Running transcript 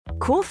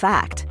Cool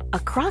fact, a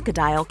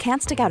crocodile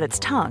can't stick out its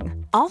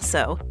tongue.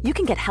 Also, you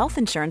can get health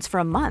insurance for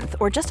a month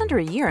or just under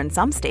a year in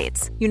some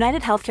states.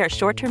 United Healthcare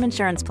short-term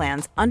insurance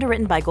plans,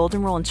 underwritten by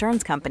Golden Rule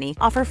Insurance Company,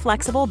 offer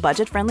flexible,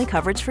 budget-friendly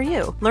coverage for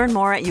you. Learn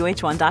more at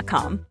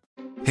uh1.com.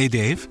 Hey,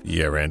 Dave.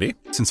 Yeah, Randy.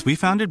 Since we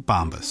founded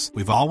Bombas,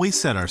 we've always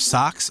said our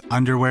socks,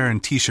 underwear,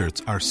 and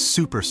T-shirts are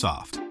super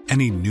soft.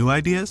 Any new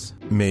ideas?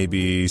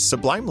 Maybe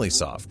sublimely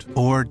soft.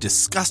 Or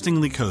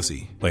disgustingly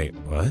cozy. Wait,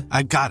 what?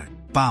 I got it.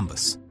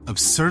 Bombas.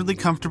 Absurdly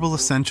comfortable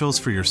essentials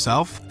for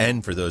yourself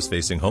and for those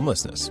facing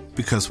homelessness.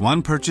 Because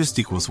one purchased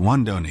equals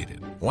one donated.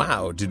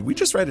 Wow, did we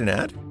just write an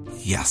ad?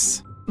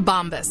 Yes.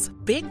 Bombas.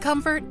 Big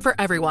comfort for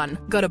everyone.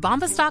 Go to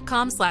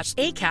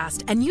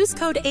bombas.com/ACAST and use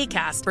code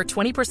ACAST for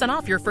 20%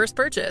 off your first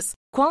purchase.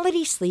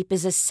 Quality sleep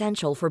is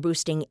essential for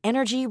boosting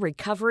energy,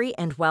 recovery,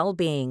 and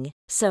well-being.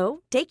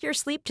 So, take your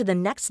sleep to the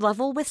next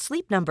level with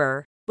Sleep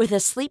Number. With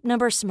a Sleep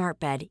Number smart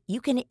bed, you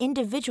can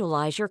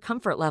individualize your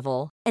comfort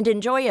level and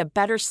enjoy a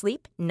better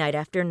sleep night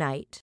after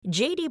night.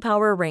 J.D.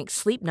 Power ranks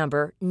Sleep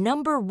Number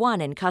number 1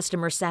 in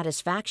customer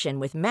satisfaction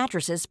with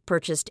mattresses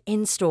purchased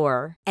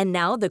in-store. And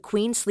now the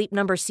Queen Sleep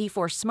Number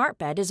C4 smart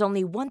bed is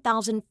only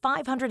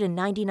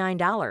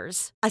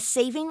 $1,599, a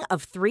saving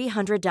of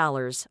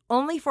 $300,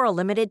 only for a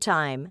limited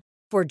time.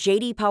 For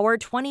J.D. Power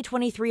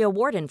 2023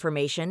 award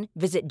information,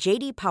 visit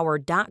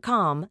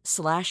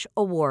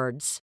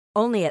jdpower.com/awards.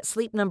 Only at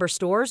Sleep Number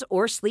stores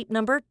or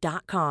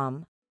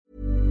sleepnumber.com.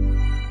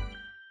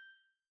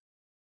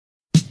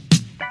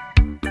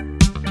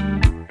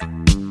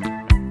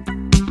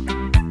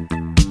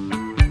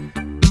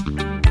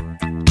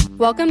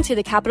 Welcome to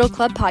the Capital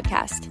Club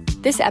podcast.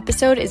 This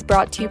episode is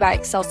brought to you by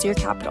Excelsior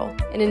Capital,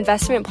 an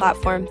investment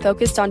platform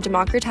focused on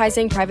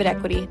democratizing private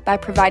equity by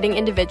providing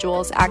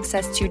individuals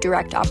access to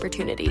direct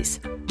opportunities.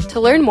 To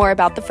learn more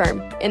about the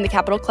firm and the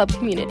Capital Club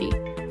community,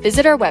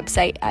 visit our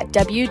website at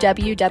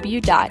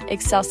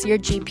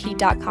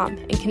www.excelsiorgp.com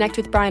and connect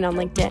with Brian on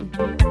LinkedIn.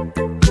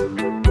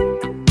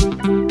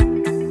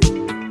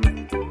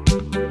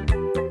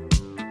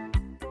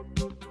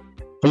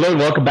 Hello and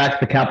welcome back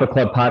to the Capital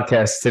Club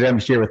podcast. Today I'm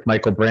here with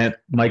Michael Brandt.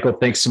 Michael,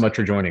 thanks so much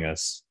for joining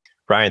us.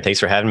 Brian, thanks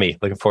for having me.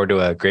 Looking forward to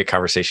a great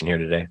conversation here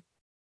today.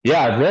 Yeah,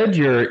 I read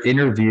your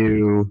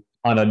interview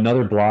on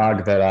another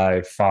blog that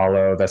I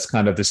follow that's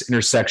kind of this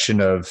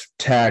intersection of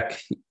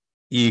tech,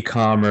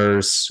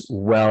 e-commerce,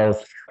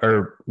 wealth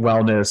or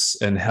wellness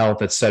and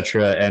health,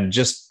 etc., and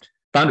just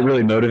found it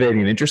really motivating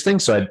and interesting.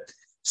 So I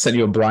sent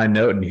you a blind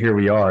note and here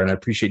we are. And I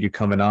appreciate you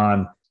coming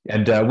on.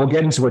 And we'll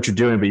get into what you're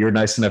doing, but you're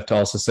nice enough to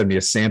also send me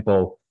a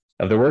sample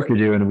of the work you're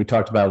doing. And we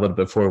talked about it a little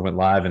bit before we went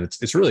live, and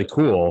it's really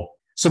cool.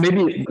 So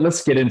maybe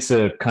let's get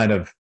into kind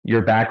of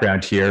your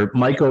background here.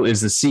 Michael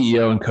is the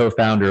CEO and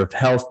co-founder of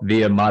Health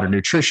Via Modern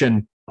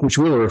Nutrition, which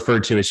we will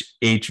refer to as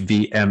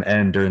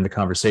HVMN during the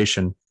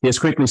conversation. He has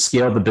quickly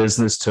scaled the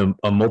business to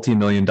a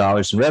multi-million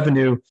dollars in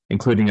revenue,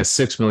 including a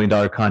 $6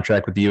 million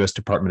contract with the U.S.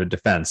 Department of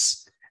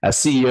Defense. As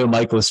CEO,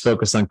 Michael is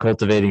focused on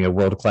cultivating a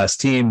world-class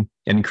team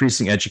and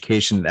increasing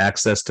education and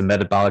access to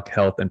metabolic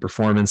health and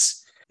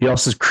performance. He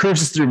also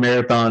cruises through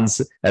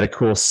marathons at a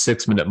cool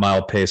 6-minute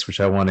mile pace, which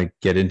I want to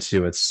get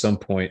into at some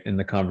point in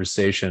the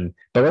conversation.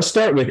 But let's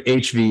start with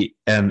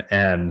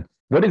HVMN.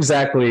 What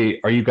exactly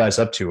are you guys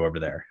up to over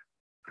there?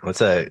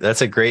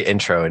 That's a great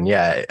intro, and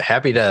yeah,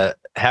 happy to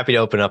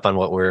open up on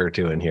what we're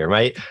doing here.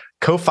 My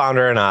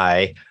co-founder and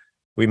I,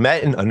 we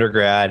met in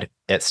undergrad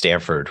at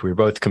Stanford. We were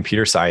both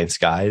computer science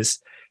guys,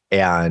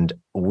 and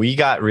we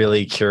got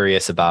really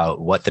curious about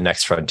what the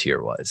next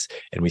frontier was.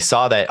 And we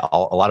saw that a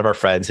lot of our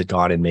friends had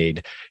gone and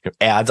made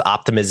ads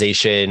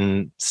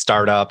optimization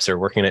startups, or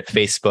working at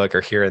Facebook or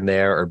here and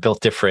there, or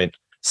built different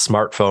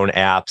smartphone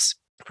apps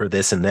for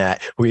this and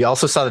that. We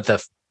also saw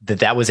that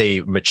that was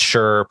a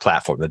mature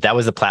platform, that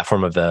was the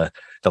platform of the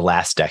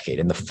last decade.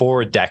 And the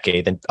forward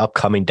decade and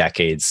upcoming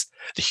decades,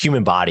 the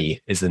human body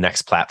is the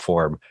next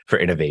platform for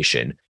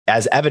innovation.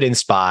 As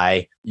evidenced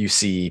by, you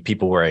see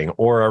people wearing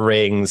Oura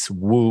rings,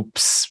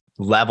 Whoops,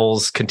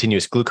 Levels,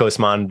 continuous glucose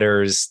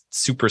monitors,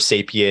 Super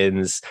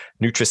Sapiens,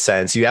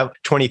 NutriSense. You have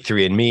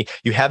 23andMe.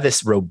 You have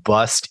this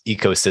robust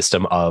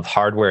ecosystem of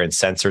hardware and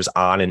sensors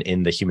on and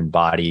in the human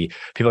body.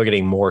 People are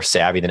getting more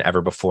savvy than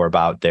ever before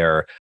about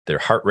their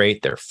heart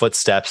rate, their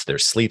footsteps, their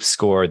sleep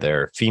score,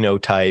 their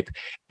phenotype.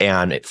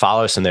 And it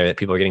follows from there that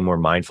people are getting more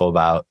mindful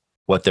about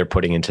what they're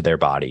putting into their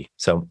body.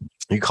 So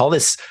you call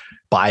this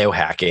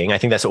biohacking. I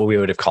think that's what we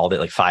would have called it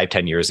like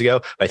 5-10 years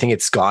ago. But I think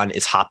it's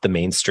hopped the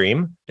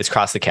mainstream. It's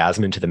crossed the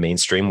chasm into the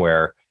mainstream,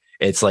 where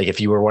it's like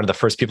if you were one of the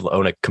first people to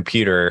own a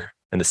computer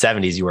in the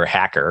 70s, you were a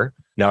hacker.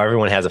 Now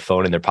everyone has a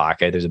phone in their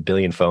pocket. There's a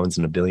billion phones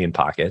in a billion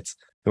pockets.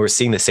 And we're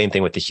seeing the same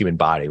thing with the human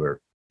body, where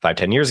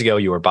 5-10 years ago,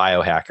 you were a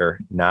biohacker.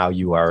 Now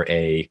you are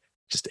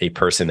just a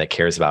person that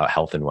cares about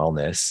health and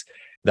wellness.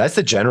 That's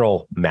the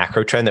general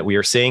macro trend that we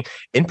are seeing.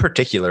 In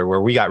particular,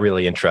 where we got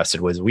really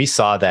interested was we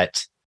saw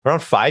that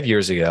around 5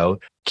 years ago,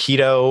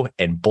 keto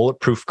and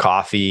bulletproof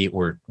coffee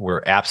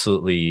were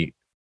absolutely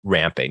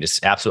ramping,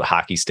 just absolute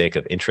hockey stick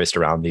of interest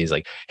around these.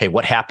 Like, hey,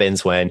 what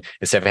happens when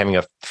instead of having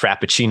a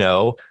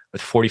Frappuccino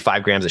with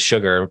 45 grams of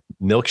sugar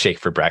milkshake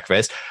for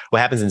breakfast. What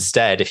happens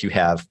instead if you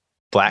have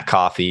black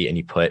coffee and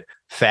you put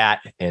fat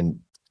and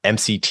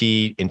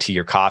MCT into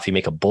your coffee,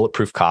 make a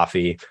bulletproof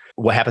coffee?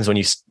 What happens when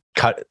you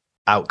cut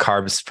out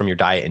carbs from your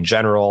diet in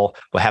general?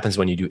 What happens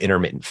when you do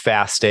intermittent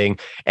fasting?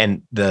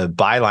 And the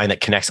byline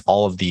that connects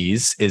all of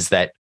these is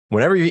that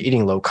whenever you're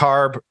eating low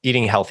carb,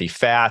 eating healthy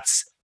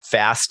fats,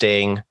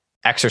 fasting,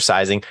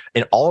 exercising,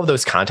 in all of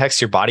those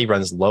contexts, your body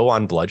runs low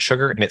on blood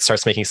sugar and it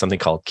starts making something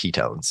called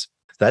ketones.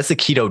 So that's the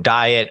keto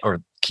diet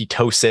or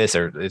ketosis,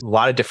 or a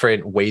lot of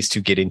different ways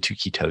to get into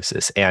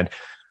ketosis. And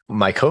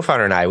my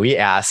co-founder and I, we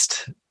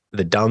asked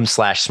the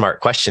dumb/smart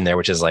question there,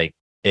 which is like,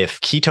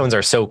 if ketones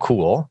are so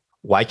cool,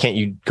 why can't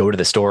you go to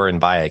the store and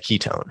buy a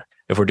ketone?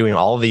 If we're doing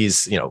all of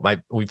these,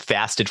 we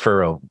fasted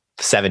for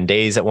 7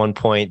 days at one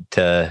point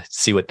to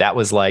see what that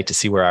was like, to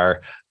see where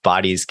our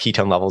body's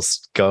ketone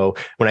levels go.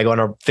 When I go on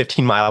a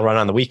 15-mile run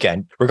on the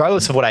weekend,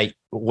 regardless of what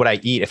I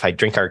eat, if I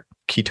drink our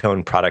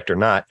ketone product or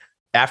not,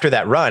 after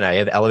that run, I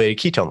have elevated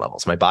ketone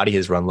levels. My body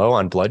has run low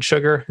on blood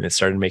sugar and it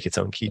started to make its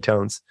own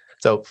ketones.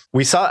 So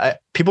we saw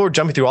people were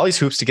jumping through all these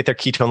hoops to get their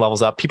ketone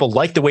levels up. People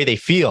like the way they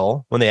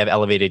feel when they have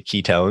elevated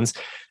ketones.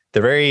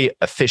 They're very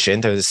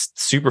efficient. There's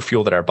super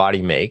fuel that our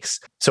body makes.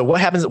 So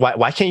what happens?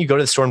 Why can't you go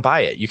to the store and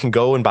buy it? You can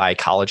go and buy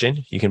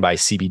collagen. You can buy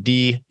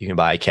CBD. You can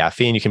buy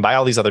caffeine. You can buy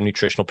all these other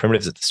nutritional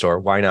primitives at the store.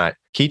 Why not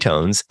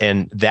ketones?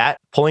 And that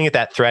pulling at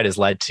that thread has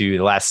led to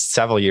the last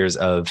several years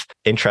of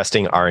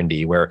interesting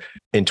R&D, where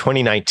in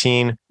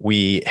 2019,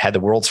 we had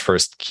the world's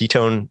first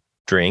ketone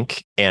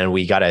drink, and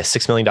we got a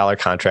 $6 million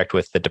contract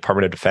with the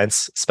Department of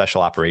Defense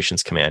Special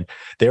Operations Command.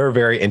 They were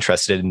very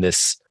interested in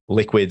this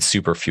liquid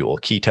superfuel,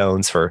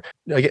 ketones, for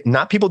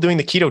not people doing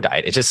the keto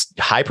diet. It's just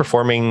high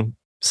performing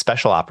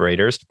special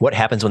operators. What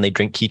happens when they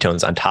drink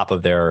ketones on top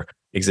of their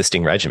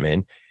existing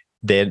regimen?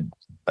 They had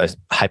a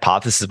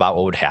hypothesis about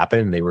what would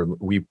happen.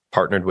 We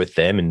partnered with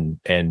them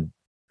and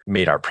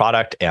made our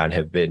product and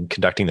have been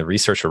conducting the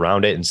research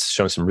around it and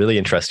shown some really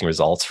interesting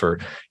results for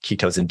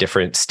ketones in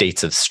different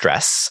states of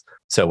stress.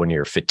 So when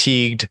you're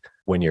fatigued,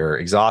 when you're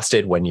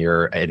exhausted, when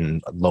you're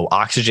in low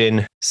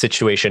oxygen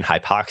situation,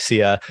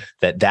 hypoxia,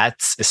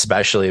 that's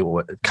especially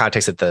what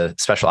context that the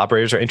special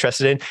operators are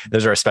interested in.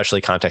 Those are especially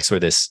contexts where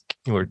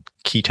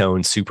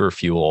ketone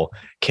superfuel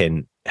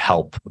can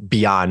help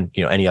beyond,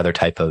 any other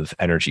type of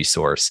energy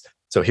source.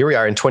 So here we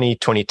are in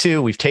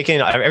 2022. We've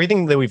taken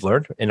everything that we've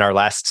learned in our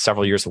last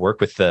several years of work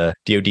with the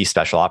DoD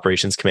Special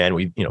Operations Command.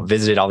 We've,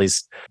 visited all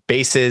these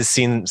bases,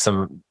 seen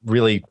some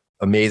really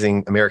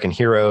amazing American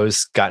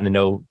heroes, gotten to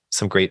know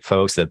some great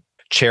folks. The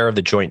chair of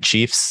the Joint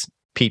Chiefs,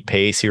 Pete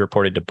Pace, he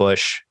reported to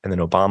Bush and then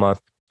Obama.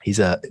 He's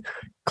a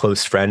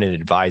close friend and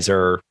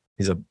advisor.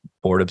 He's a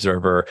board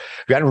observer.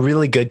 We've gotten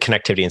really good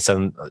connectivity and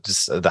some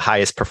just the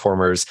highest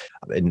performers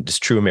and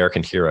just true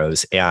American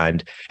heroes,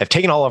 and have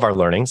taken all of our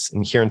learnings.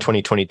 And here in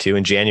 2022,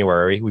 in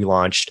January,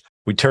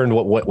 we turned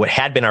what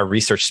had been our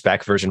research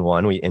spec version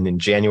 1. And in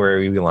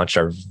January, we launched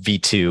our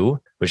V2,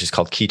 which is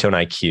called Ketone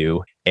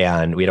IQ.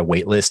 And we had a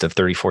wait list of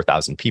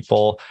 34,000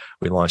 people.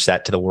 We launched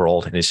that to the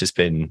world, and it's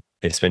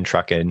been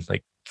trucking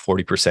like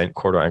 40%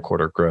 quarter on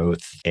quarter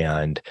growth.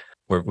 And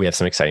we have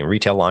some exciting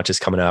retail launches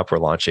coming up.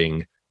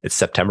 It's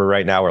September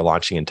right now. We're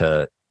launching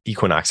into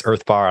Equinox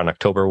Earth Bar on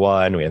October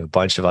 1. We have a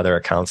bunch of other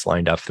accounts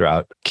lined up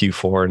throughout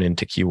Q4 and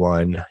into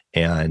Q1,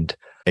 and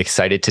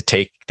excited to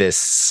take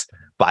this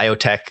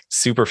biotech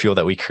superfuel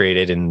that we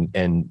created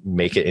and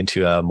make it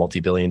into a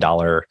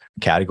multi-billion-dollar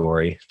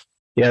category.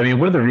 Yeah, I mean,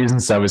 one of the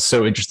reasons I was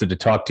so interested to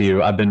talk to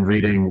you, I've been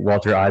reading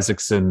Walter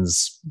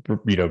Isaacson's,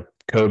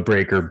 Code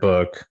Breaker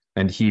book,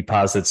 and he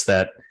posits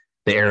that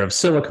the era of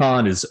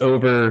silicon is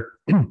over,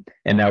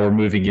 and now we're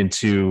moving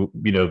into,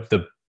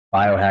 the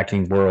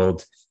biohacking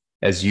world.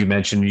 As you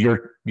mentioned,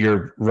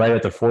 you're right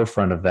at the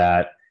forefront of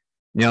that.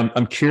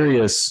 I'm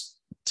curious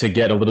to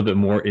get a little bit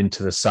more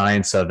into the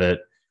science of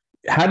it.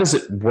 How does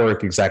it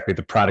work exactly,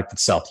 the product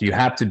itself? Do you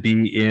have to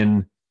be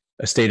in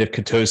a state of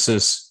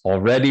ketosis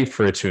already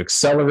for it to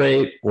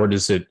accelerate, or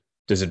does it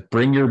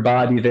bring your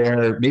body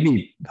there?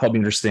 Maybe help me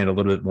understand a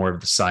little bit more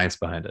of the science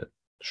behind it.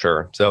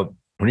 Sure. So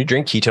when you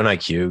drink Ketone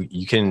IQ,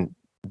 you can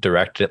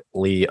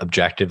directly,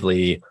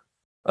 objectively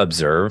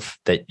observe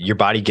that your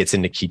body gets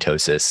into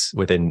ketosis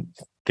within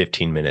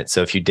 15 minutes.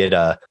 So if you did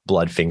a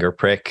blood finger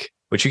prick,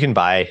 which you can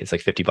buy, it's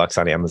like $50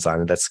 on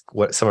Amazon, and that's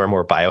what some of our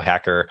more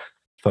biohacker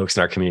folks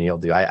in our community will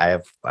do. I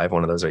have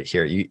one of those right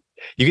here. You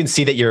can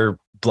see that your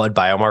blood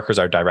biomarkers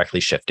are directly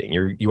shifting.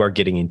 You are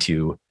getting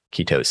into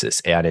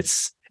ketosis, and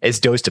it's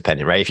dose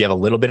dependent, right? If you have a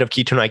little bit of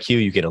ketone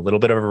IQ, you get a little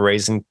bit of a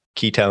raise in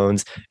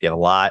ketones. If you have a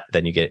lot,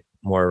 then you get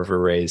more of a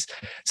raise.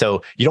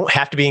 So you don't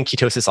have to be in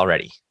ketosis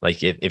already.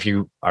 Like if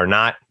you are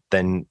not,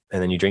 then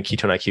you drink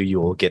ketone IQ,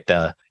 you'll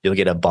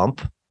get a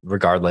bump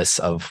regardless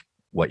of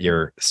what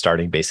your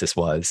starting basis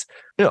was.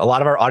 A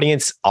lot of our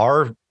audience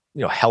are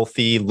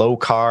healthy, low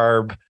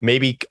carb,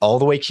 maybe all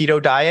the way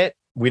keto diet.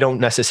 We don't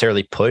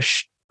necessarily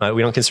push.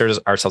 We don't consider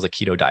ourselves a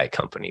keto diet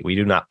company. We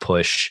do not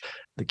push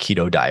the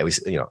keto diet.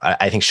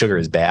 I think sugar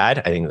is bad.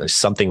 I think there's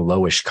something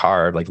lowish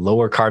carb, like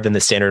lower carb than the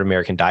standard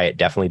American diet,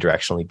 definitely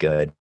directionally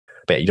good.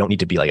 But you don't need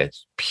to be like a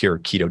pure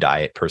keto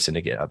diet person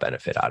to get a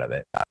benefit out of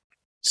it.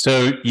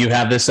 So you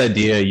have this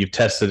idea, you've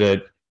tested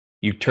it,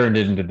 you've turned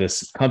it into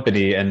this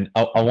company, and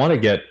I want to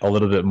get a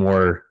little bit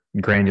more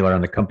granular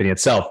on the company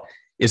itself.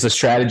 Is the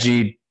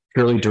strategy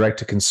purely direct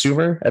to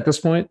consumer at this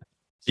point?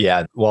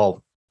 Yeah,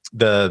 well,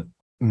 the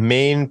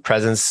main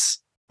presence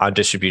on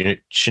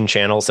distribution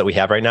channels that we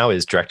have right now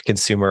is direct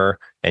consumer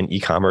and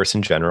e-commerce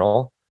in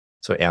general.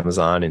 So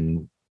Amazon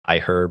and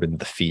iHerb and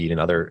The Feed and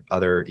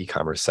other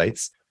e-commerce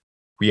sites.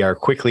 We are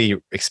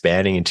quickly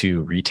expanding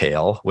into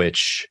retail,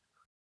 which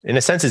in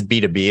a sense is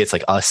B2B. It's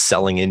like us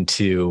selling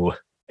into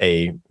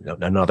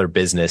another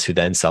business who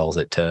then sells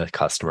it to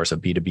customers. So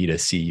B2B to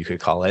C, you could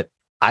call it.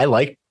 I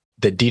like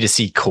the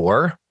D2C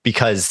core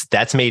because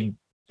that's made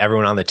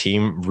everyone on the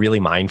team really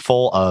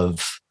mindful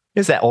of,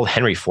 is that old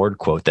Henry Ford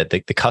quote that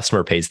the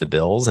customer pays the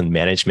bills and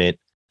management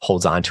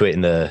holds on to it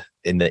in the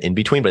in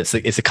between, but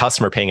it's the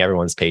customer paying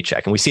everyone's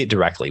paycheck. And we see it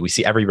directly. We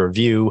see every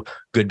review,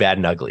 good, bad,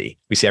 and ugly.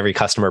 We see every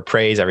customer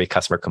praise, every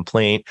customer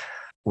complaint.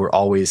 We're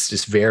always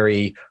just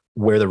very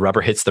where the rubber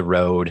hits the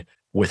road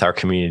with our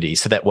community,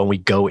 so that when we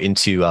go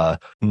into a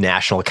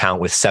national account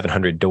with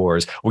 700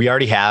 doors, we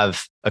already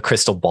have a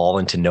crystal ball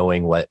into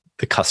knowing what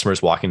the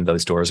customers walking into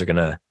those doors are going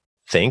to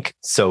think.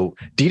 So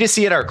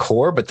D2C at our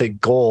core, but the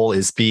goal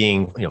is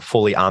being,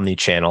 fully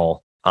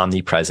omni-channel,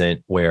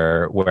 omnipresent,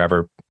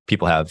 wherever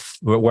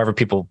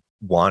people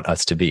want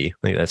us to be.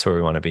 I think that's where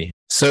we want to be.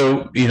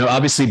 So,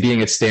 obviously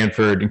being at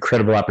Stanford,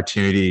 incredible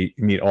opportunity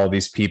to meet all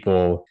these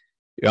people.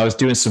 I was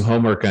doing some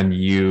homework on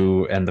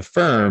you and the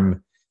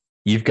firm.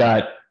 You've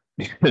got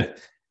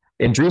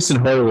Andreessen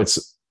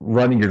Horowitz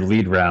running your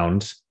lead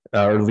round,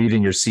 or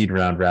leading your seed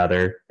round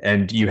rather.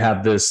 And you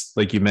have this,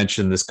 like you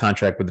mentioned, this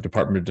contract with the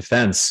Department of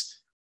Defense.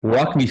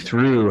 Walk me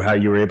through how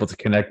you were able to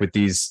connect with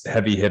these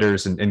heavy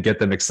hitters and get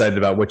them excited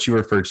about what you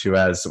refer to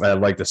as, I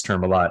like this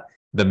term a lot,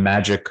 the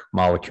magic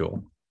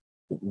molecule.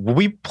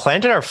 We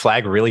planted our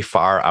flag really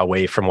far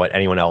away from what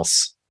anyone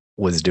else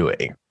was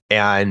doing.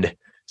 And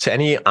to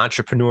any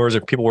entrepreneurs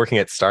or people working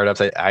at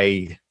startups,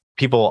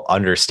 people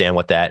understand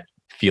what that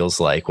feels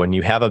like when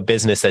you have a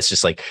business that's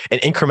just like an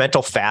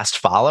incremental fast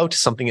follow to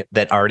something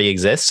that already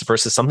exists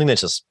versus something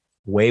that's just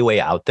way, way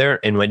out there.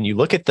 And when you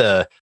look at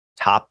the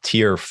top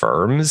tier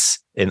firms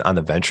on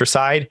the venture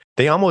side,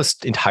 they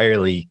almost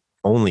entirely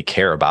only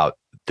care about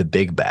the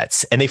big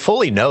bets. And they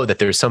fully know that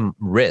there's some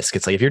risk.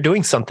 It's like, if you're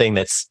doing something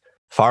that's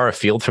far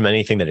afield from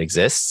anything that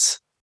exists,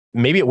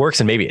 maybe it works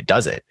and maybe it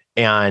doesn't.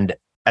 And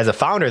as a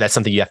founder, that's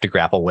something you have to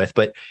grapple with.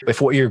 But if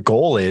what your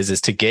goal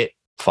is to get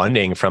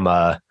funding from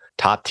a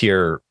top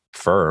tier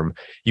firm,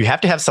 you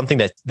have to have something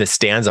that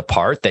stands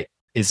apart, that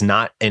is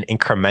not an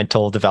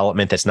incremental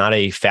development, that's not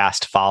a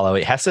fast follow.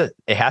 It has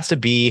to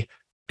be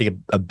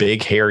a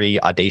big,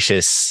 hairy,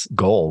 audacious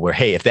goal where,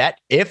 hey, if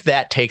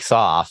that takes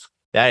off,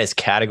 that is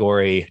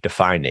category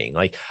defining.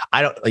 Like,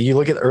 you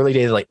look at the early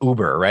days like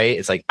Uber, right?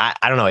 It's like, I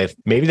don't know if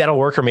maybe that'll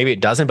work or maybe it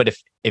doesn't, but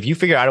if you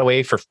figure out a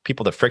way for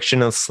people to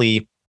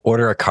frictionlessly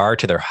order a car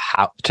to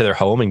their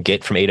home and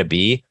get from A to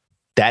B,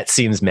 that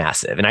seems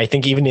massive. And I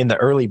think even in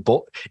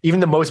the even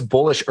the most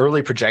bullish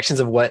early projections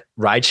of what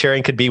ride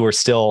sharing could be were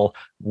still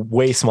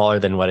way smaller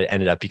than what it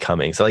ended up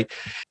becoming. So like,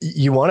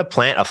 you want to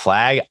plant a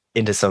flag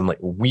into some like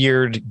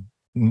weird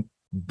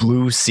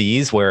blue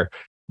seas where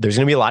there's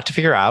going to be a lot to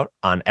figure out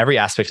on every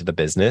aspect of the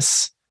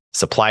business: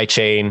 supply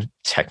chain,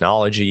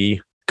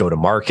 technology, go to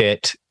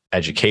market,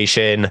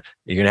 education.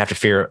 You're going to have to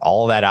figure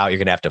all of that out. You're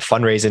going to have to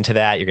fundraise into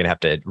that. You're going to have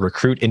to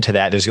recruit into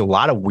that. There's a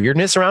lot of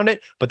weirdness around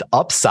it, but the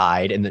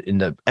upside and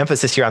the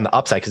emphasis here on the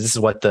upside, because this is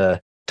what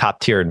the top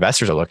tier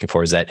investors are looking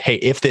for, is that, hey,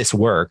 if this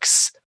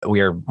works, we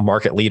are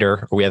market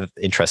leader, or we have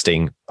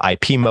interesting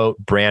IP moat,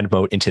 brand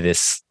moat into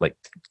this like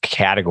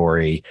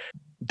category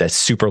that's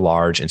super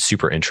large and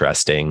super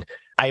interesting.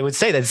 I would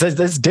say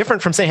that's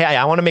different from saying, hey,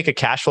 I want to make a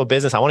cash flow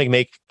business. I want to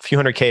make a few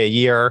 $100K a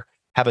year,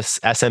 have a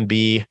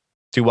SMB,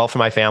 do well for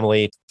my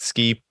family,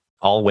 ski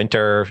all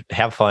winter,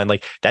 have fun.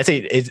 Like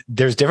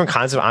there's different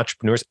kinds of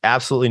entrepreneurs.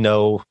 Absolutely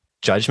no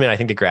judgment. I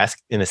think the grass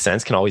in a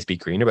sense can always be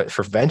greener, but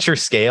for venture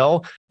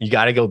scale, you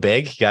got to go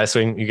big. You got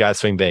to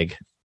swing big.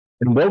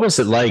 And what was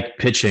it like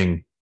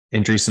pitching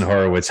Andreessen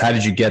Horowitz? How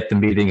did you get the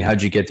meeting? How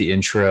did you get the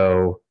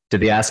intro? Did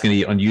they ask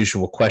any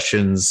unusual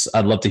questions?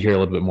 I'd love to hear a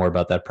little bit more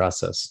about that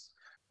process.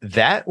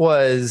 That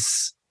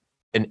was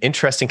an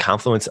interesting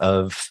confluence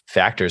of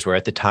factors where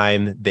at the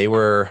time they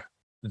were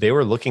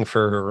looking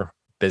for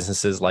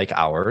businesses like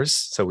ours.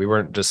 So we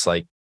weren't just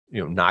like,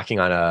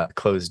 knocking on a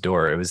closed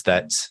door. It was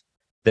that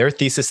their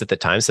thesis at the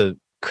time. So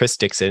Chris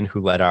Dixon,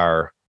 who led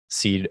our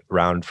seed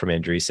round from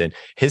Andreessen,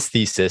 his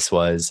thesis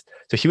was,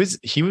 so he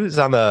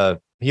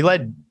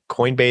led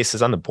Coinbase,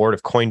 is on the board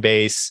of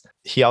Coinbase.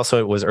 He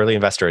also was early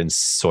investor in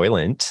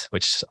Soylent,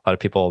 which a lot of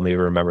people maybe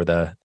remember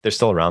they're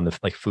still around, the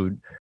like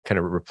food kind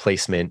of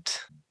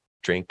replacement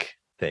drink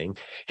thing.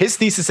 His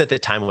thesis at the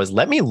time was,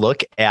 let me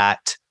look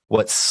at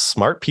what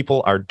smart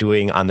people are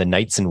doing on the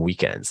nights and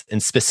weekends.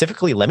 And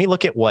specifically, let me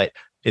look at what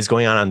is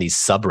going on these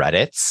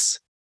subreddits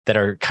that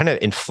are kind of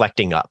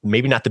inflecting up.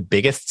 Maybe not the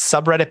biggest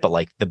subreddit, but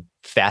like the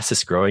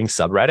fastest growing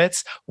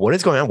subreddits. What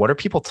is going on? What are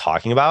people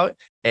talking about?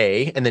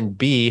 A, and then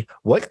B,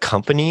 what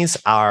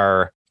companies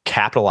are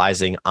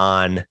capitalizing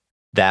on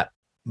that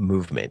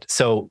movement?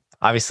 So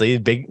obviously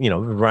big,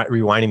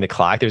 rewinding the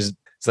clock, it's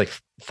like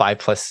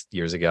 5+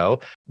 years ago,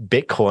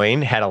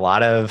 Bitcoin had a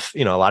lot of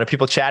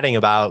people chatting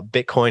about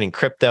Bitcoin and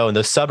crypto, and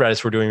those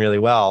subreddits were doing really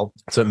well.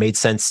 So it made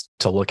sense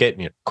to look at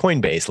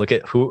Coinbase, look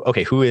at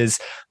who is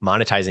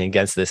monetizing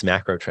against this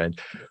macro trend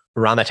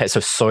around that time.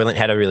 So Soylent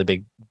had a really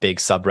big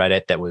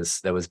subreddit that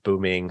was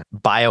booming.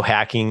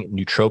 Biohacking,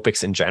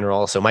 nootropics in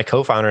general. So my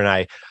co-founder and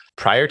I,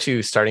 prior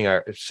to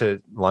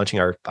launching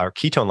our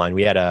ketone line,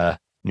 we had a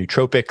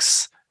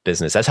nootropics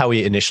business. That's how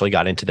we initially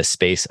got into the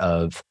space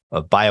of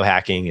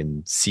biohacking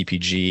and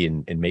CPG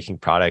and making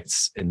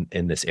products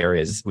in this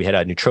area. We had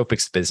a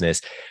nootropics business.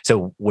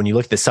 So when you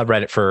look at the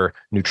subreddit for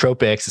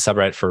nootropics, the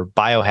subreddit for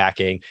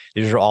biohacking,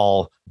 these are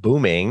all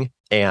booming.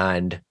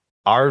 And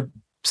our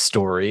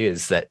story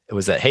was that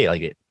hey,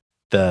 like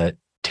the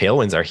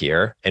tailwinds are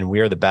here, and we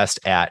are the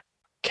best at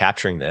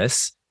capturing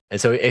this.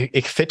 And so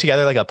it fit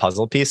together like a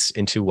puzzle piece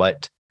into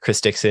what Chris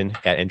Dixon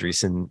at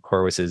Andreessen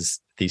Horowitz's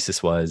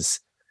thesis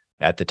was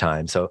at the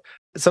time. So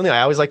something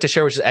I always like to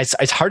share, which is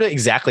it's hard to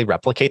exactly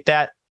replicate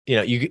that.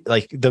 You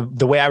like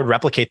the way I would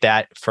replicate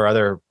that for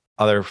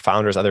other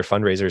founders, other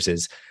fundraisers,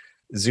 is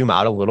zoom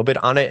out a little bit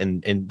on it.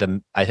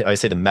 And I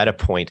say the meta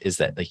point is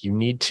that like you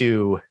need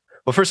to,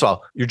 well, first of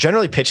all, you're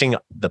generally pitching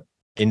the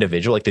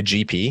individual, like the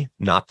GP,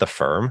 not the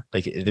firm.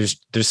 Like there's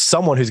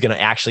someone who's going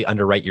to actually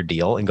underwrite your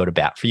deal and go to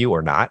bat for you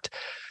or not.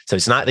 So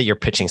it's not that you're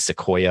pitching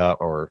Sequoia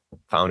or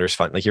Founders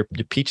Fund. Like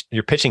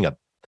you're pitching a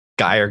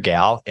guy or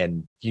gal,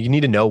 and you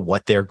need to know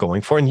what they're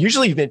going for. And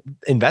usually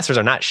investors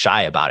are not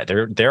shy about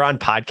it. They're on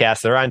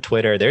podcasts, they're on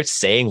Twitter, they're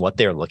saying what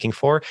they're looking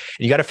for. And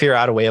you got to figure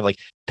out a way of like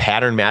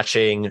pattern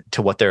matching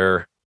to what they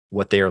are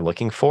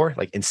looking for,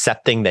 like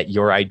incepting that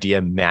your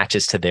idea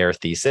matches to their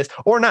thesis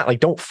or not. Like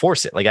don't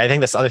force it. Like I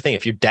think that's the other thing.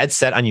 If you're dead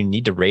set on you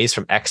need to raise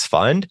from X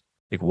fund,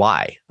 like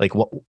why? Like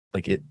what?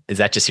 Like is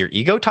that just your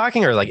ego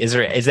talking, or like is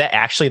that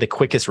actually the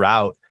quickest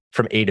route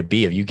from A to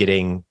B of you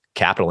getting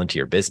capital into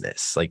your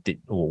business? Like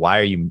why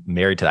are you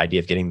married to the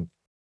idea of getting,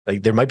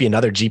 like there might be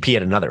another GP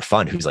at another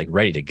fund who's like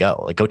ready to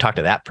go. Like go talk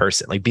to that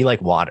person. Like be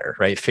like water,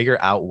 right? Figure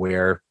out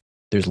where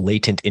there's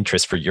latent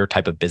interest for your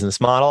type of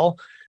business model.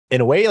 In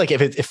a way, like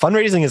if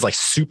fundraising is like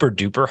super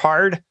duper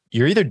hard,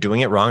 you're either doing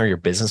it wrong or your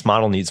business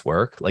model needs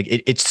work. Like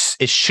it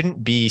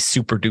shouldn't be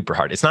super duper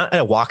hard. It's not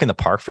a walk in the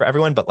park for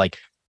everyone, but like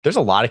there's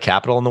a lot of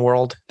capital in the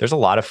world. There's a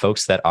lot of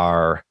folks that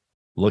are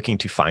looking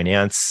to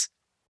finance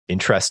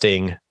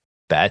interesting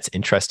bets,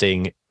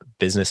 interesting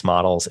business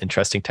models,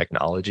 interesting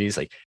technologies.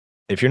 Like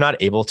if you're not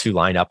able to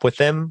line up with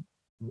them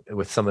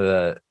with some of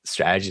the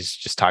strategies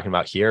just talking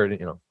about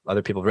here,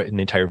 other people have written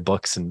entire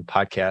books and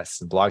podcasts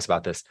and blogs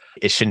about this.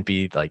 It shouldn't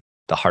be like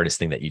the hardest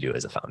thing that you do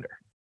as a founder.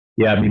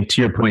 Yeah, I mean,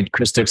 to your point,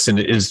 Chris Dixon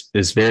is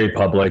very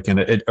public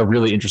and a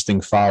really interesting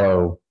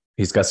follow.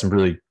 He's got some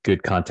really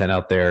good content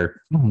out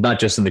there, not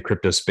just in the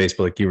crypto space,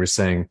 but like you were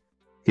saying,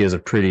 he has a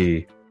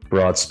pretty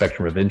broad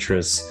spectrum of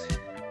interests.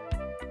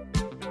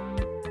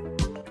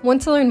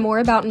 Want to learn more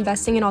about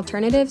investing in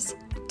alternatives?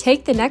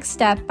 Take the next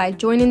step by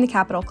joining the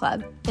Capital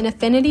Club, an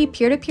affinity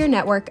peer-to-peer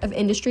network of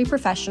industry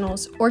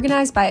professionals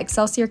organized by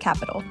Excelsior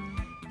Capital.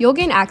 You'll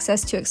gain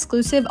access to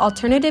exclusive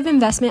alternative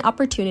investment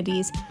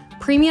opportunities,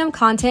 premium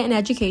content and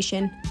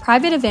education,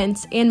 private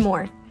events, and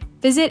more.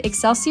 Visit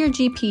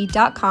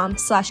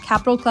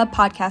excelsiorgp.com/Capital Club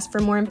podcast for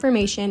more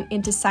information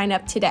and to sign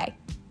up today.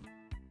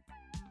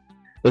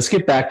 Let's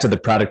get back to the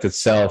product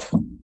itself.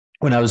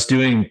 When I was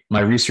doing my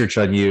research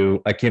on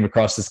you, I came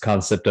across this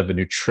concept of a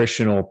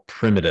nutritional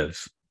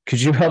primitive.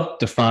 Could you help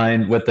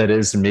define what that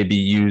is and maybe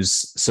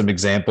use some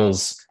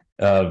examples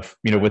of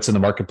what's in the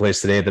marketplace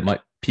today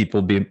that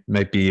people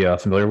might be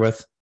familiar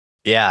with?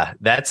 Yeah,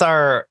 that's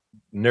our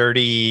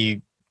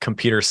nerdy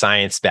computer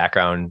science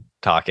background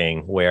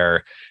talking,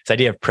 where this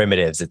idea of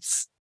primitives,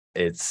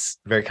 it's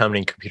very common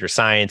in computer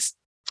science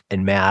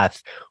and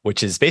math,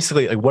 which is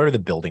basically like what are the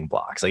building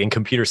blocks? Like in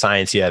computer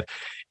science, you have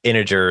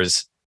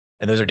integers,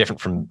 and those are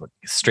different from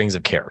strings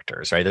of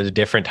characters, right? Those are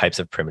different types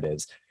of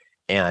primitives.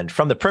 And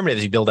from the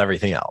primitives, you build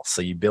everything else.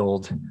 So you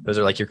build, those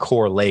are like your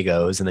core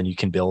Legos, and then you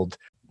can build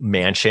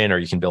mansion, or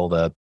you can build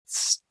a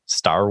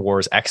Star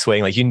Wars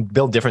X-Wing. Like you can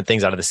build different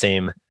things out of the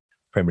same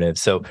primitive.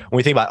 So when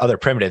we think about other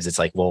primitives, it's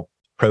like, well,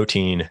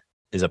 protein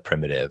is a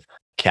primitive,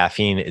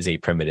 caffeine is a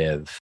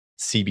primitive,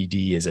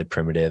 CBD is a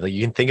primitive. Like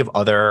you can think of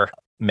other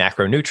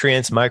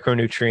macronutrients,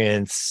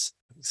 micronutrients,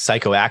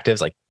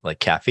 psychoactives like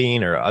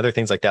caffeine or other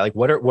things like that. Like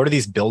what are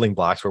these building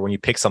blocks where when you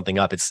pick something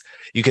up,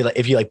 you could,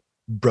 if you like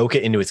broke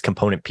it into its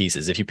component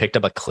pieces. If you picked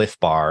up a Cliff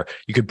Bar,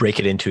 you could break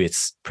it into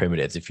its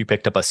primitives. If you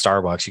picked up a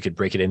Starbucks, you could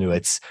break it into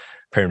its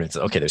primitives.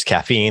 Okay, there's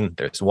caffeine,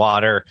 there's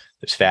water,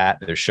 there's fat,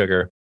 there's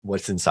sugar.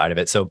 What's inside of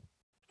it? So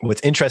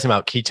what's interesting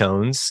about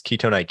ketones,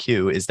 Ketone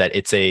IQ, is that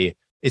it's a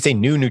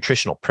new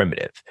nutritional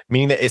primitive,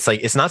 meaning that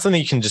it's not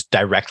something you can just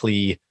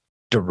directly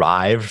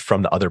derive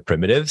from the other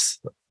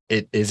primitives.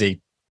 It is a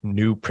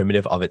new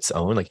primitive of its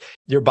own. Like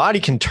your body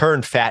can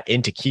turn fat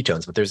into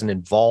ketones, but there's an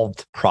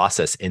involved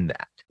process in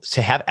that.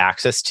 To have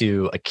access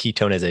to a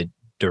ketone as a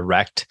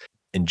direct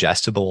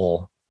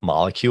ingestible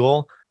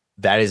molecule,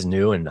 that is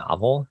new and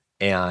novel.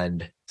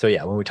 And so,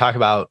 yeah, when we talk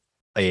about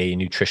a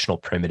nutritional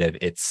primitive,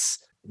 it's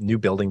new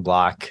building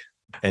block.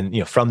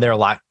 And, from there, a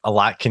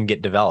lot can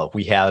get developed.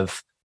 We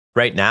have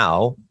right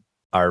now,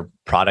 our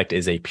product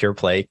is a pure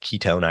play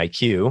ketone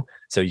IQ.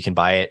 So you can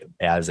buy it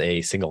as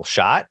a single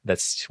shot.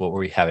 That's what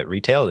we have at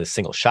retail, is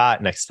single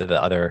shot next to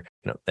the other,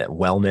 that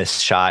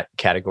wellness shot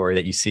category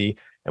that you see.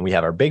 And we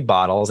have our big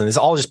bottles, and it's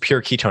all just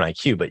pure ketone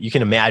IQ. But you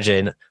can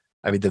imagine,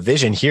 the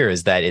vision here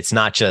is that it's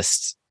not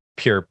just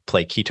pure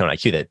play ketone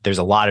IQ, that there's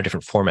a lot of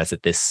different formats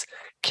that this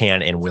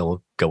can and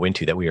will go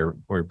into that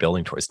we're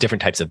building towards.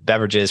 Different types of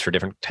beverages for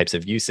different types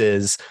of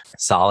uses,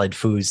 solid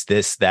foods,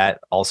 this, that,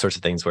 all sorts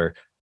of things where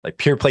like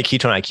pure play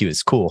ketone IQ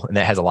is cool and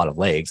that has a lot of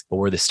legs. But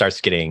where this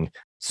starts getting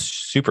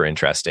super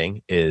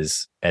interesting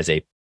is as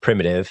a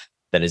primitive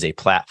that is a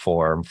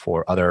platform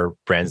for other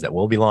brands that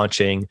will be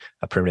launching,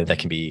 a primitive that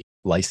can be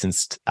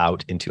licensed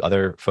out into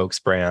other folks'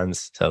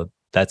 brands. So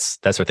that's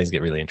where things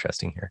get really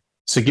interesting here.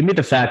 So give me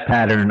the fact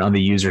pattern on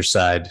the user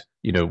side.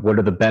 What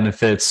are the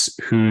benefits?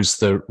 Who's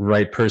the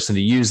right person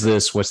to use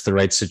this? What's the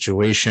right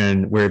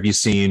situation? Where have you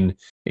seen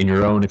in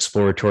your own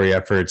exploratory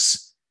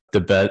efforts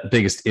the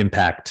biggest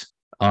impact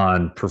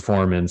on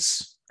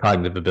performance,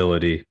 cognitive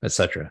ability, et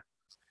cetera?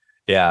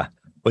 Yeah.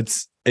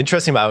 What's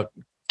interesting about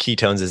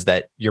ketones is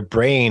that your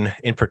brain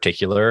in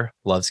particular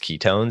loves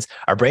ketones.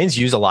 Our brains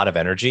use a lot of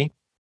energy.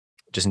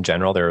 Just in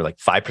general, they're like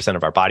 5%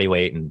 of our body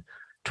weight and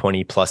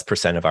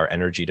 20+% of our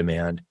energy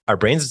demand. Our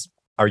brains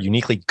are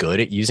uniquely good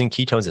at using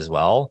ketones as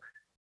well,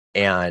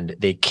 and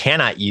they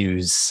cannot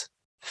use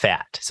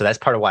fat. So that's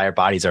part of why our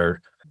bodies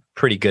are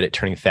pretty good at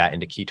turning fat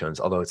into ketones,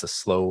 although it's a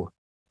slow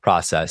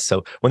process.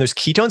 So when there's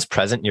ketones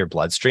present in your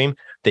bloodstream,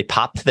 they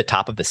pop to the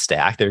top of the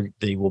stack.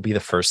 They will be the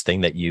first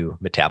thing that you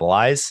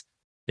metabolize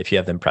if you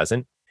have them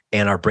present.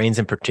 And our brains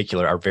in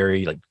particular are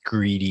very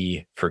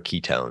greedy for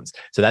ketones.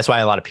 So that's why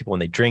a lot of people, when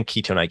they drink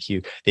ketone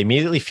IQ, they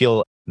immediately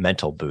feel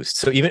mental boost.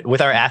 So even with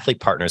our athlete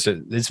partners,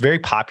 it's very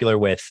popular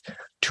with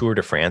Tour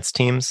de France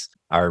teams.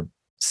 Our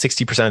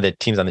 60% of the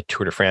teams on the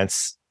Tour de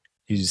France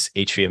use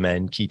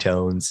HVMN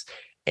ketones.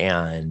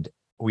 And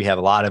we have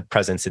a lot of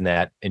presence in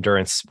that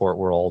endurance sport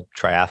world,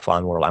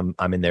 triathlon world.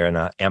 I'm in there in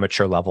an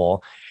amateur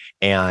level.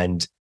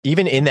 And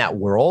even in that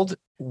world,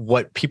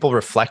 what people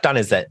reflect on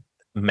is that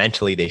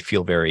mentally they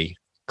feel very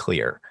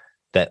clear,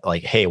 that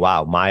hey,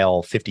 wow,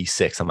 mile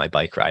 56 on my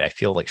bike ride, I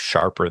feel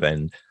sharper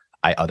than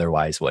I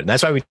otherwise would. And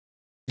that's why we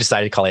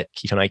decided to call it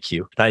ketone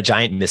IQ. Not a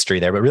giant mystery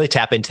there, but really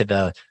tap into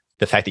the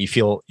fact that you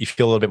feel a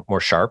little bit more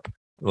sharp,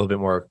 a little bit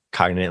more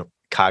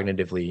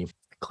cognitively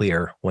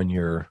clear when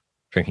you're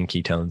drinking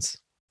ketones.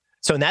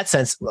 So in that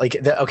sense,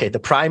 the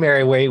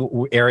primary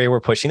area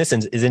we're pushing this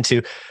is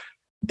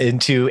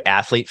into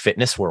athlete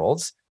fitness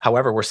worlds.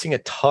 However, we're seeing a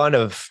ton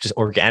of just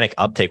organic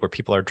uptake where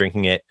people are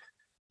drinking it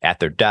at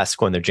their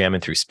desk when they're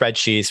jamming through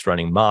spreadsheets,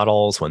 running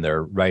models, when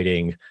they're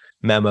writing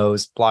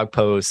memos, blog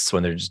posts,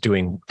 when they're just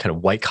doing kind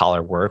of white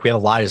collar work. We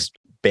have a lot of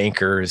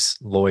bankers,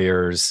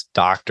 lawyers,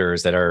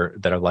 doctors that are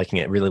liking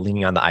it, really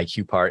leaning on the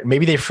IQ part.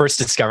 Maybe they're first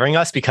discovering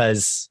us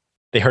because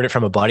they heard it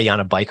from a buddy on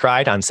a bike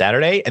ride on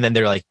Saturday, and then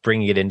they're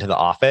bringing it into the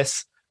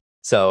office.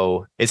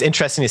 So it's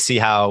interesting to see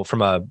how,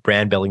 from a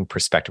brand building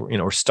perspective,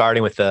 we're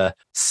starting with the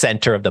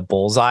center of the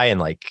bullseye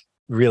and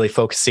really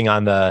focusing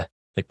on the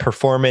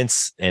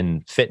performance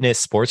and fitness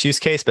sports use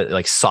case,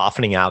 but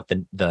softening out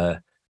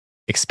the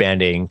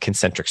expanding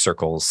concentric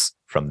circles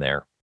from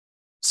there.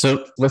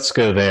 So let's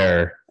go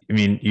there.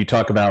 You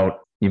talk about,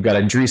 you've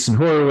got Andreessen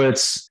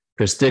Horowitz,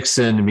 Chris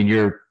Dixon.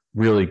 You're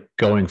really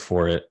going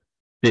for it.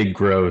 Big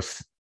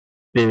growth,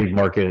 big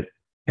market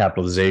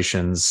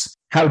capitalizations.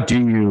 How do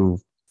you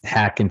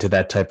hack into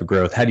that type of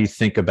growth? How do you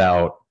think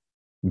about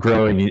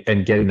growing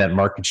and getting that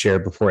market share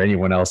before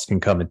anyone else can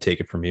come and take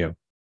it from you?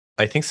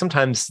 I think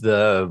sometimes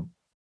the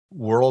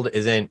world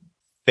isn't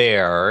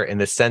fair in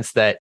the sense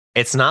that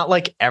it's not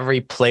like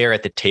every player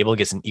at the table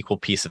gets an equal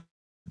piece of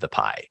the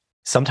pie.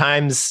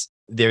 Sometimes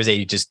there's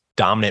a just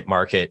dominant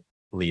market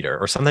leader,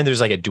 or sometimes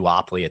there's a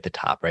duopoly at the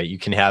top, right? You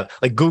can have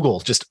Google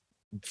just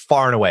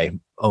far and away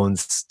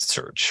owns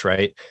search,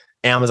 right?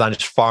 Amazon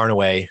is far and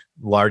away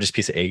largest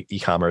piece of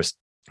e-commerce.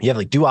 You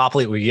have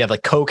duopoly where you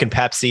have Coke and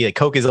Pepsi.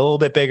 Coke is a little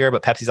bit bigger,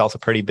 but Pepsi's also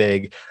pretty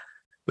big.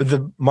 But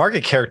the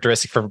market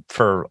characteristic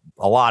for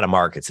a lot of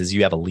markets is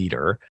you have a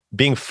leader.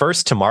 Being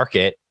first to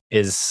market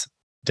does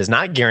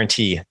not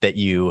guarantee that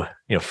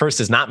first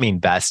does not mean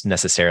best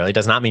necessarily. It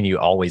does not mean you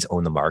always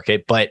own the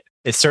market, but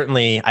it's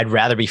certainly, I'd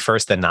rather be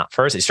first than not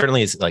first. It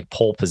certainly is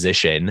pole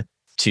position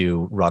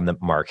to run the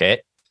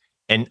market.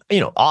 And,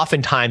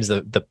 oftentimes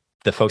the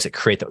folks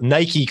that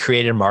Nike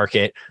created a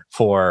market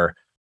for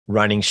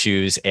running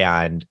shoes,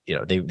 and,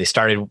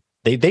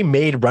 they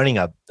made running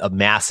a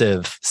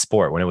massive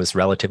sport when it was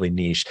relatively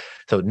niche.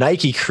 So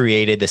Nike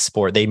created this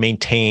sport. They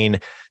maintain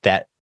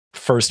that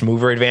first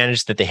mover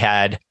advantage that they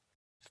had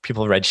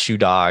people read Shoe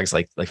Dogs,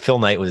 like Phil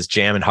Knight was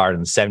jamming hard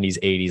in the 70s,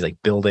 80s, like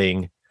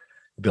building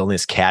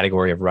this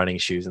category of running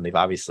shoes. And they've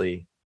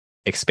obviously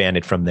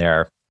expanded from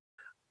there.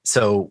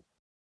 So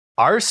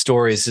our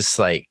story is just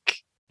like,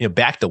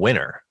 back the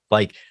winner.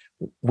 Like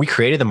we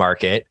created the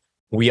market.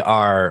 We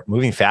are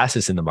moving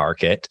fastest in the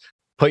market.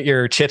 Put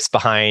your chips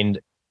behind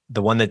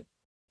the one that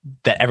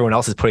everyone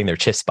else is putting their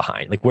chips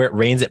behind. Like where it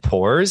rains, it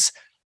pours.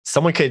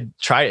 Someone could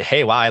try it.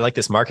 Hey, wow, I like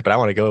this market, but I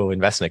want to go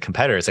invest in a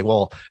competitor. It's like,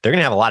 well, they're going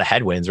to have a lot of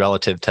headwinds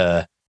relative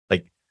to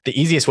like the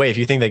easiest way. If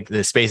you think that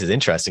the space is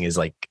interesting is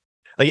like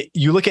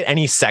you look at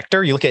any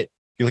sector, you look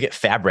at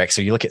fabrics,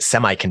 or you look at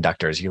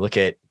semiconductors, you look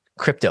at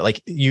crypto,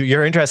 like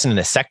you're interested in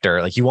a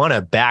sector, like you want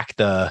to back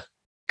the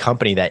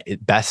company that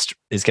best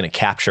is going to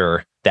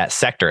capture that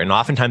sector. And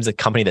oftentimes the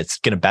company that's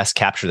going to best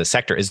capture the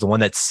sector is the one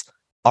that's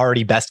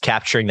already best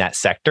capturing that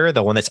sector,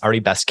 the one that's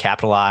already best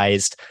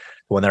capitalized,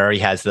 the one that already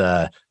has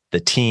the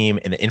team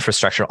and the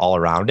infrastructure all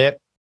around it.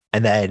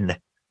 And then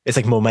it's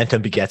like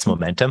momentum begets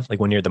momentum.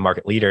 Like when you're the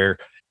market leader,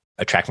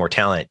 attract more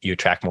talent, you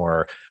attract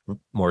more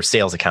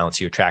sales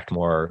accounts, you attract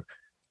more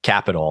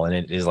capital. And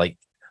it is like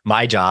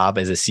my job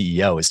as a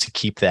CEO is to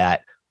keep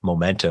that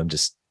momentum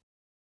just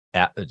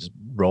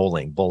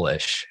rolling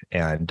bullish.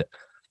 And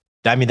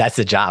I mean, that's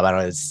the job. I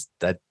don't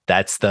know.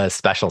 That's the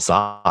special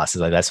sauce.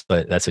 Is like, that's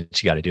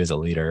what you got to do as a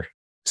leader.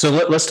 So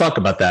let's talk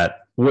about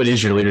that. What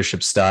is your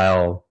leadership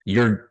style?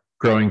 You're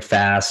growing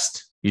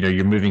fast,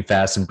 you're moving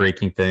fast and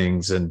breaking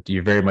things, and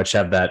you very much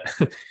have that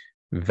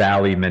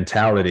valley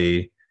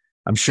mentality.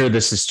 I'm sure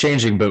this is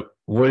changing, but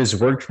what has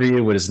worked for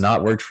you? What has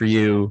not worked for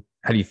you?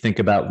 How do you think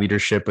about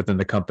leadership within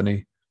the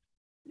company?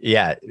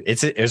 Yeah,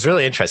 it's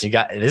really interesting.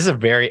 This is a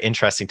very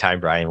interesting time,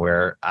 Brian,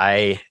 where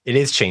it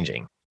is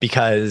changing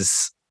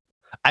because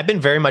I've been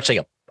very much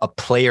like a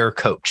player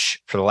coach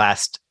for the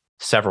last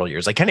several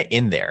years, like kind of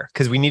in there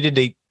because we needed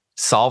to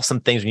solve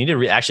some things. We needed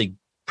to actually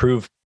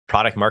prove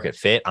product market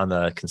fit on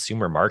the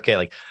consumer market.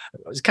 Like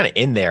I was kind of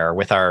in there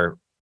with our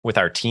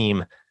team,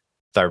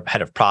 with our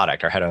head of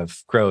product, our head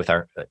of growth,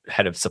 our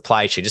head of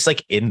supply chain, just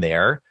like in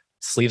there,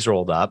 sleeves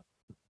rolled up.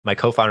 My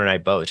co-founder and I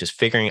both just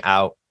figuring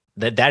out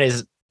that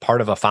is part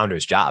of a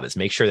founder's job, is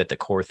make sure that the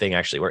core thing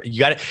actually works. You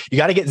got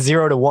to get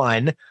 0 to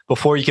 1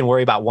 before you can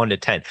worry about 1 to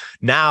 10.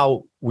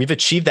 Now we've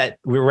achieved that.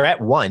 We're at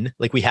 1.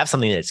 Like we have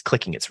something that's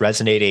clicking, it's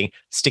resonating,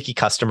 sticky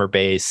customer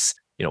base.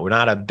 We're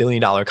not a $1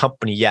 billion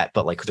company yet,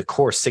 but like the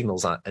core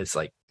signals on it's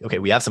like, okay,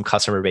 we have some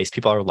customer base,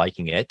 people are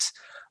liking it.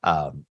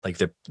 Like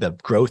the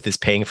growth is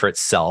paying for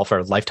itself.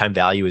 Our lifetime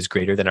value is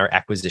greater than our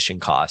acquisition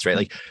cost, right?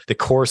 Like the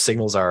core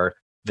signals are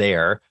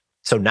there.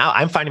 So now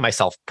I'm finding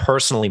myself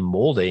personally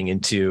molding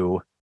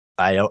into,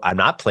 I'm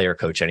not player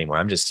coach anymore.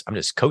 I'm just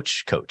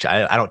coach.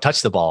 I don't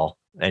touch the ball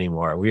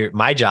anymore.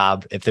 My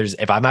job,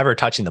 if I'm ever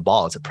touching the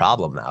ball, it's a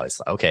problem now. It's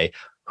like, okay,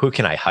 who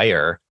can I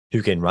hire?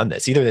 Who can run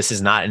this? Either this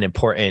is not an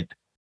important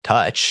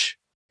touch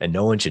and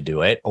no one should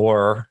do it,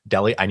 or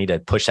I need to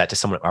push that to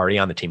someone already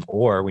on the team,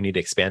 or we need to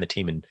expand the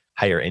team and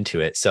hire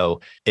into it.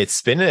 So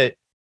it's been an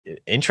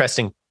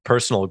interesting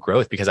personal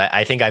growth because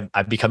I think I'm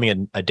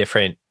becoming a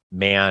different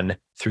man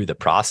through the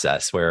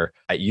process, where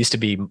I used to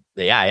be,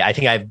 I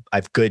think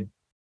I've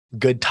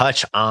good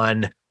touch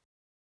on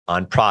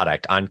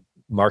product, on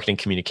marketing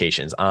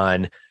communications,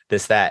 on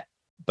this, that,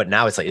 but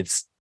now it's like,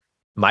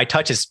 my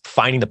touch is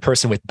finding the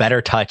person with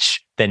better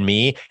touch than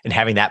me and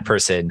having that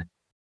person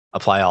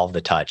apply all of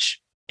the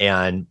touch.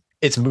 And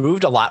it's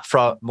moved a lot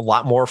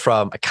more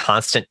from a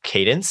constant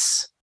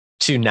cadence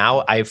to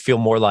now I feel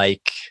more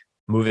like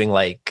moving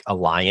like a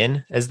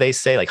lion, as they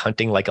say, like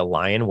hunting like a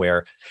lion,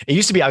 where it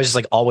used to be I was just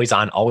like always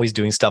on, always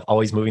doing stuff,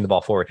 always moving the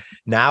ball forward.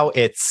 Now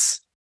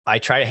I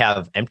try to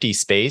have empty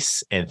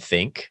space and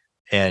think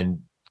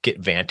and get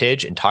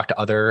vantage and talk to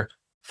other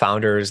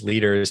founders,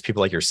 leaders,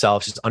 people like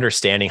yourself, just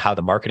understanding how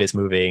the market is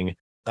moving,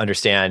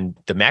 understand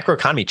the macro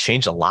economy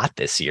changed a lot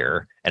this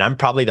year. And I'm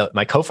probably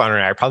my co-founder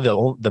and I are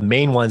probably the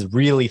main ones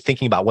really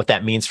thinking about what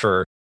that means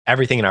for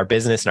everything in our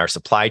business and our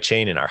supply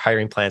chain and our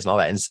hiring plans and all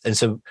that. And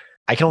so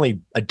I can only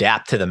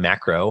adapt to the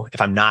macro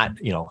if I'm not,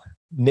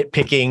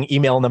 nitpicking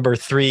email number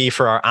 3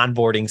 for our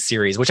onboarding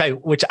series, which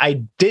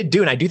I did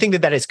do. And I do think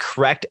that is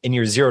correct in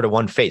your 0 to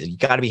 1 phase. You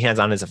got to be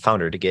hands-on as a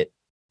founder to get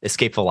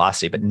escape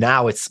velocity. But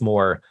now it's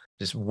more,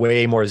 just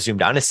way more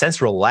zoomed out, in a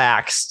sense,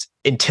 relaxed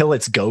until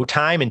it's go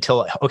time,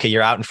 until, okay,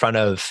 you're out in front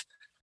of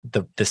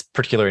this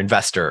particular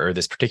investor or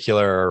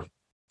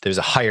there's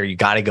a hire you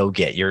got to go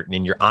get. You're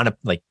on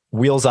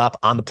wheels up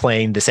on the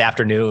plane this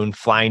afternoon,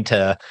 flying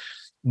to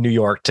New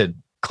York to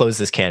close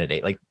this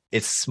candidate. Like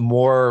it's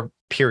more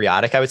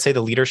periodic. I would say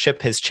the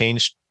leadership has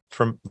changed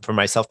for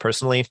myself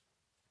personally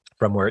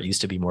from where it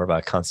used to be more of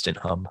a constant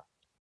hum.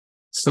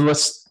 So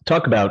let's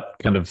talk about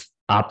kind of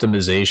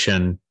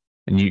optimization.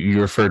 And you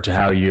referred to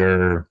how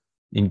your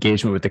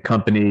engagement with the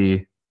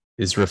company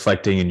is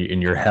reflecting in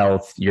your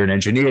health. You're an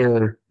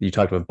engineer. You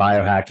talked about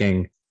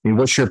biohacking. I mean,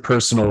 what's your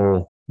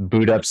personal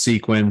boot up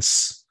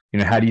sequence?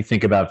 How do you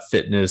think about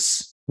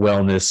fitness,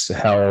 wellness,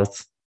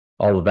 health,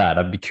 all of that?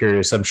 I'd be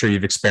curious. I'm sure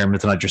you've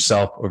experimented on it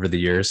yourself over the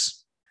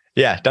years.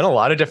 Yeah, done a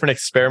lot of different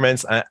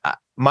experiments.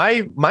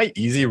 my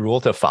easy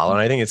rule to follow,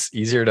 and I think it's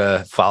easier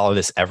to follow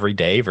this every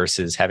day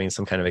versus having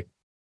some kind of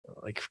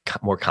a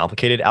more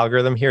complicated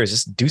algorithm here, is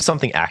just do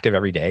something active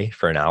every day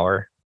for an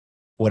hour,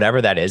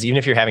 whatever that is. Even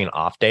if you're having an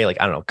off day, like,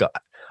 I don't know,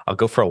 I'll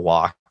go for a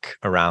walk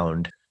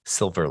around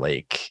Silver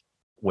Lake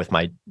with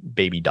my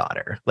baby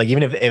daughter. Like,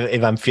 even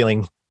if I'm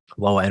feeling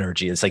low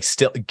energy, it's like,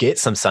 still get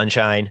some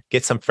sunshine,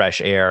 get some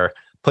fresh air,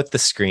 put the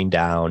screen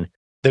down.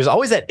 There's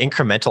always that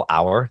incremental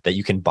hour that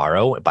you can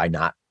borrow by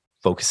not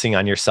focusing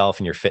on yourself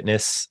and your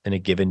fitness in a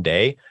given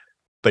day,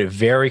 but it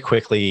very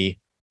quickly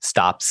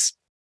stops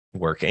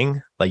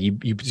working. Like,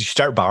 you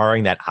start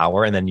borrowing that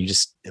hour, and then you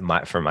just,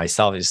 for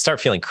myself, you start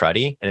feeling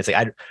cruddy. And it's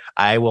like,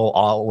 I will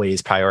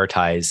always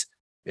prioritize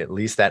at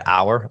least that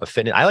hour of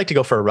fitness. I like to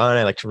go for a run.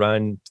 I like to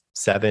run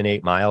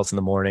 7-8 miles in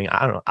the morning.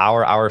 I don't know,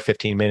 hour,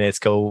 15 minutes,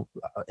 go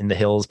in the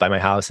hills by my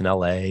house in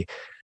LA.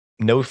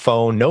 No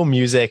phone, no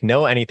music,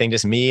 no anything,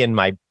 just me and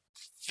my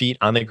feet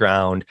on the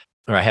ground.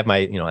 Or I have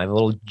I have a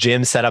little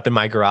gym set up in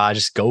my garage.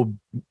 Just go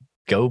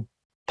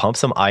pump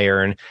some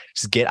iron.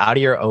 Just get out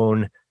of your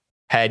own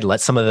head.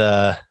 Let some of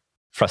the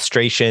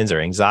frustrations or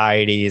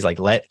anxieties, like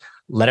let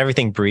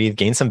everything breathe.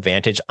 Gain some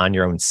vantage on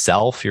your own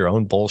self, your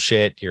own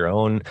bullshit, your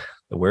own,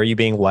 where are you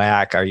being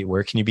whack?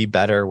 Where can you be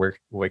better?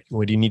 What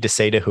do you need to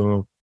say to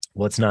whom?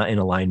 What's not in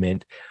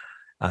alignment?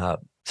 So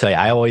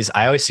yeah, I always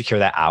secure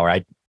that hour.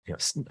 I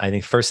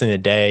think first thing in the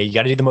day, you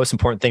got to do the most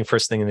important thing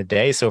first thing in the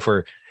day. So if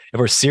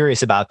we're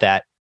serious about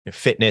that,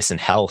 fitness and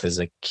health is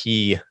a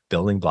key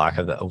building block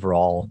of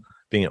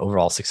being an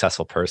overall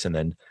successful person,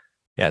 then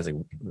yeah, it's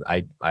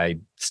like I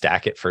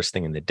stack it first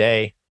thing in the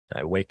day.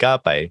 I wake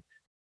up, I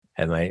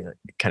have my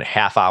kind of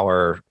half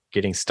hour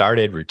getting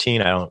started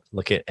routine. I don't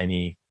look at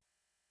any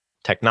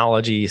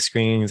technology,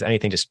 screens,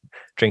 anything, just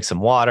drink some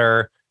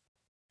water,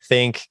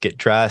 think, get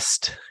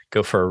dressed,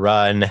 go for a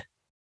run,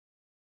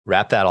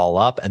 wrap that all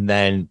up. And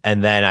then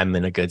I'm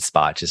in a good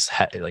spot. Just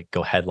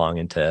go headlong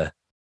into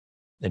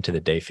the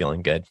day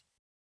feeling good.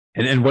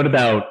 And what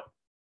about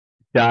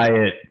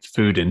diet,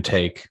 food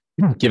intake?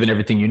 Given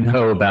everything you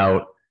know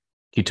about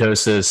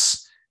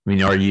ketosis, I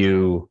mean, are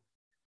you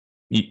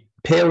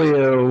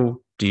paleo?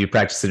 Do you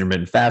practice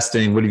intermittent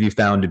fasting? What have you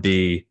found to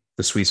be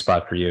the sweet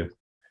spot for you?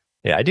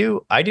 Yeah, I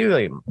do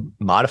a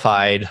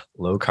modified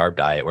low carb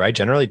diet where I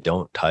generally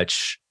don't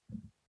touch.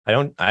 I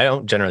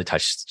don't generally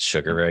touch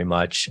sugar very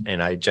much,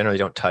 and I generally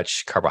don't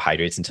touch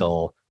carbohydrates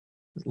until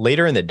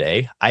later in the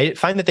day. I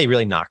find that they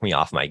really knock me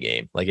off my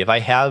game. Like, if I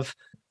have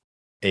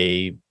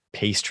a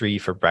pastry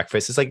for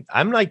breakfast, it's like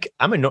I'm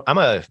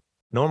a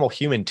normal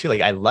human too.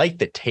 Like, I like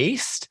the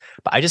taste,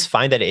 but I just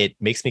find that it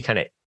makes me kind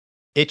of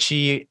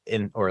itchy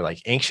or like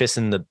anxious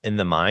in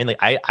the mind. Like,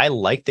 I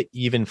like the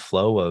even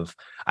flow of,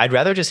 I'd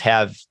rather just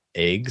have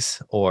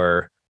eggs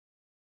or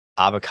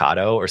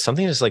avocado or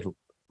something just like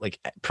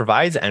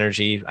provides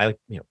energy. I like,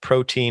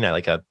 protein. I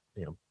like a,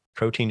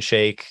 protein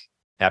shake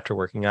after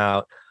working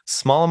out,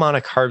 small amount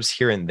of carbs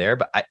here and there,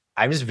 but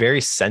I'm just very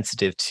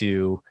sensitive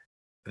to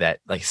that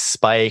like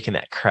spike and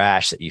that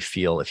crash that you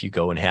feel if you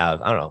go and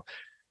have, I don't know,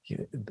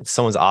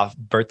 someone's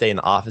birthday in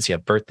the office, you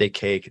have birthday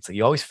cake. It's like,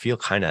 you always feel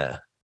kind of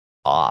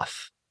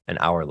off an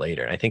hour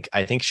later. And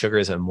I think sugar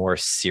is a more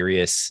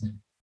serious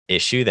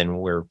issue than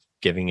we're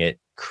giving it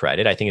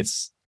credit. I think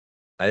it's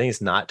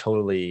not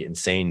totally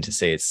insane to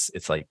say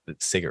it's like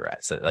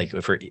cigarettes. Like,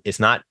 it's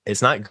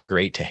not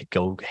great to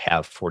go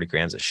have 40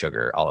 grams of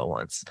sugar all at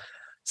once.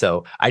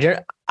 So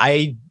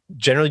I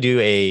generally do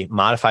a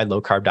modified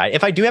low carb diet.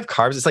 If I do have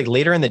carbs, it's like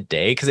later in the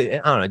day, because I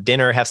don't know,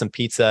 dinner, have some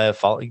pizza,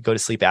 go to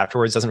sleep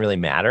afterwards, doesn't really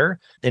matter.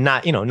 And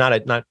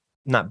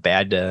not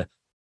bad to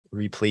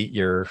replete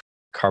your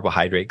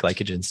carbohydrate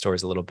glycogen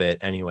stores a little bit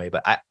anyway.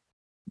 But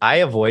I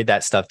avoid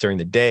that stuff during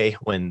the day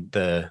when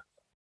the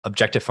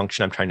objective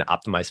function I'm trying to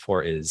optimize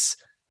for is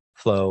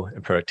flow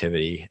and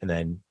productivity. And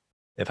then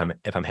if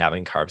I'm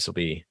having carbs, it'll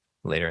be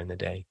later in the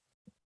day.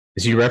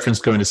 As you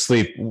referenced going to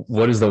sleep,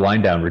 what does the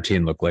wind down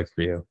routine look like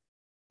for you?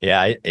 Yeah,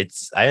 I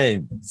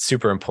think it's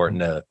super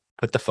important to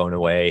put the phone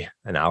away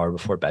an hour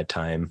before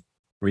bedtime,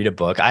 read a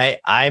book.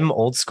 I'm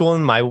old school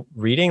in my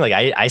reading. Like,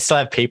 I still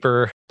have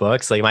paper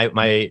books. Like,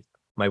 my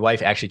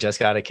wife actually just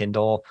got a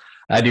Kindle.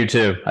 I do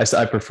too.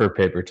 I prefer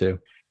paper too.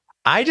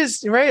 Like,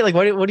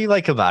 what do you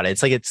like about it?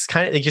 It's like, it's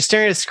kind of like you're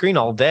staring at a screen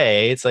all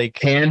day. It's like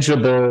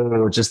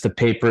tangible, just the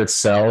paper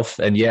itself.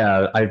 And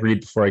yeah, I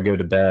read before I go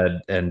to bed,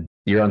 and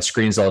you're on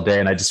screens all day.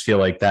 And I just feel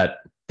like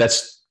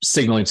that's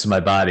signaling to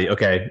my body,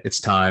 okay, it's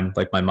time.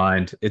 Like, my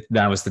mind,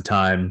 now is the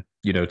time,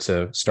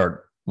 to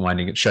start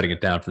shutting it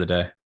down for the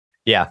day.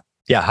 Yeah.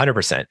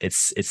 100%.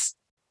 It's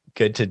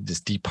good to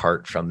just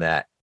depart from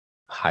that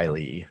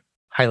highly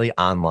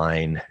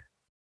online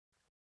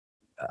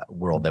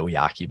world that we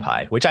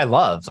occupy, which I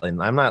love.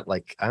 And I'm not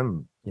like,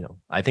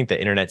 I think the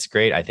internet's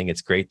great. I think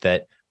it's great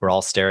that we're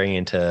all staring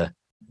into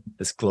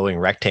this glowing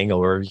rectangle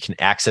where you can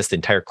access the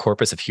entire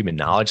corpus of human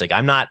knowledge. Like,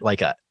 I'm not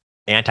like a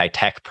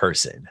anti-tech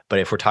person, but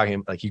if we're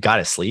talking like, you got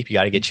to sleep, you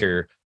got to get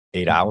your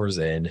 8 hours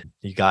in,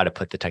 you got to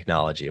put the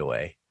technology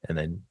away, and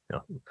then,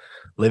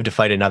 live to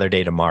fight another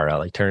day tomorrow.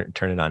 Like, turn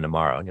it on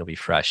tomorrow, and you'll be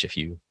fresh if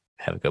you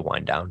have a good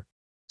wind down.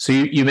 So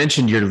you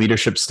mentioned your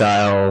leadership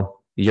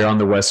style. You're on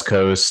the West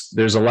Coast.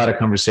 There's a lot of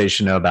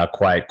conversation about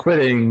quiet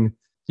quitting,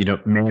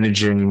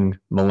 managing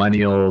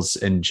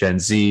millennials and Gen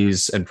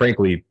Zs, and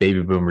frankly,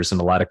 baby boomers in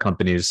a lot of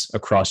companies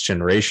across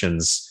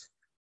generations.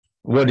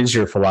 What is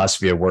your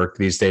philosophy of work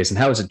these days, and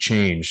how has it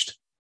changed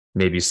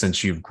maybe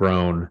since you've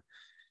grown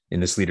in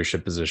this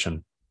leadership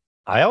position?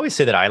 I always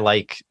say that I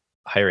like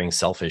hiring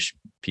selfish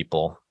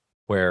people,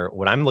 where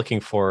what I'm looking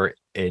for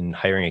in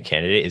hiring a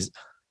candidate is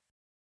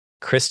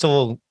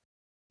crystal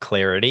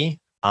clarity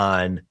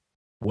on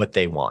what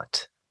they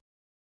want.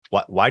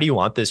 Why do you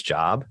want this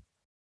job?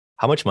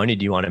 How much money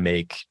do you want to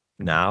make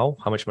now?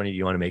 How much money do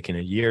you want to make in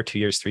a year, 2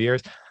 years, 3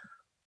 years?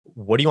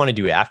 What do you want to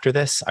do after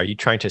this? Are you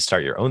trying to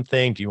start your own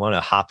thing? Do you want to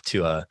hop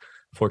to a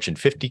Fortune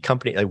 50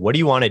 company? Like, what do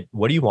you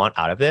want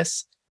out of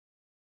this?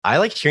 I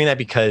like hearing that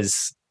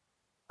because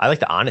I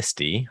like the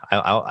honesty.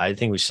 I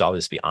think we should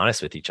always be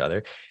honest with each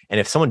other. And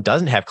if someone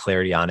doesn't have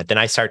clarity on it, then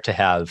I start to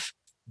have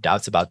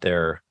doubts about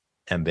their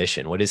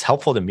ambition. What is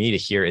helpful to me to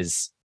hear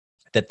is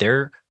that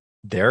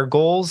their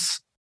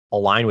goals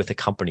align with the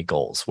company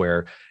goals,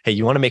 where, hey,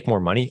 you want to make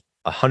more money?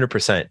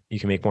 100% you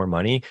can make more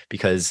money,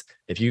 because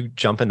if you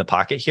jump in the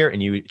pocket here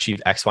and you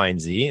achieve X, Y, and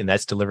Z, and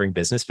that's delivering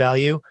business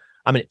value,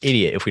 I'm an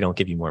idiot if we don't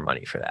give you more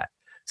money for that.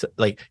 So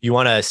like, you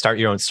want to start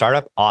your own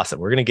startup? Awesome.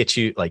 We're going to get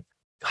you, like,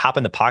 hop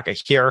in the pocket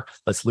here.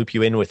 Let's loop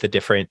you in with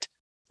different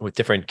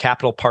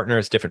capital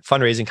partners, different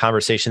fundraising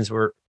conversations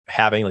we're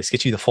having. Let's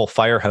get you the full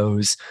fire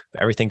hose,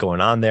 everything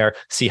going on there.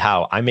 See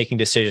how I'm making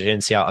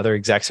decisions, see how other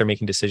execs are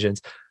making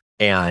decisions,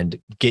 and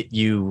get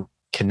you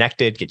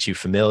connected, get you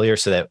familiar,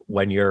 so that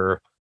when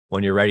you're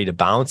ready to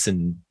bounce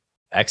in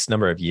X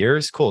number of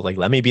years, cool. Like,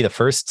 let me be the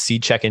first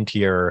seed check into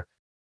your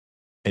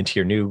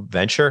new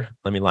venture.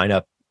 Let me line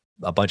up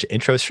a bunch of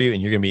intros for you,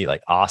 and you're going to be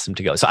like awesome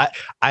to go. So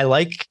I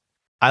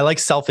like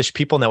selfish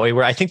people in that way,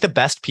 where I think the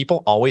best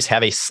people always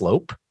have a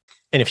slope.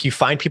 And if you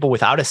find people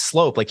without a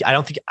slope, like, I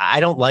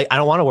don't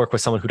want to work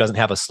with someone who doesn't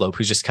have a slope,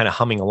 who's just kind of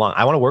humming along.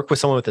 I want to work with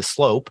someone with a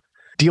slope.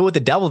 Deal with the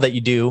devil that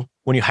you do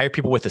when you hire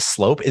people with a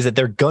slope is that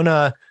they're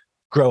gonna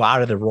grow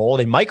out of the role.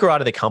 They might grow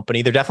out of the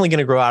company. They're definitely going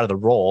to grow out of the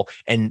role.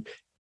 And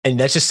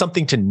that's just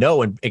something to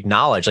know and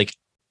acknowledge. Like,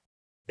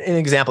 an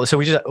example. So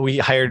we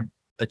hired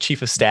a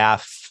chief of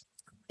staff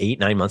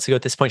 8-9 months ago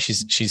at this point.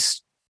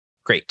 She's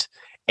great.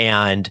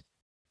 And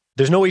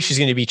there's no way she's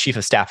going to be chief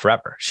of staff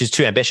forever. She's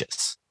too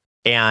ambitious.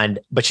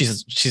 But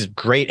she's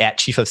great at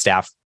chief of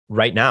staff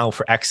right now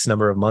for X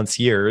number of months,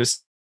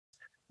 years,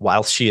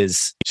 while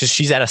she's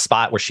at a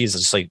spot where she's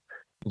just like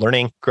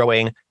learning,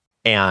 growing,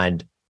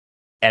 and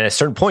at a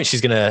certain point,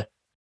 she's going to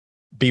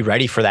be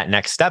ready for that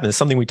next step. And it's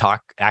something we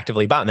talk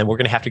actively about. And then we're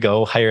going to have to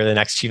go hire the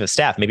next chief of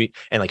staff, maybe.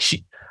 And like,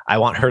 I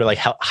want her to like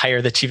help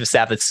hire the chief of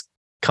staff that's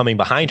coming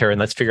behind her, and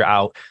let's figure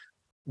out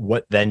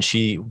what then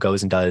she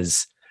goes and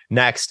does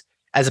next,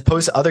 as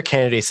opposed to other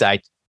candidates that I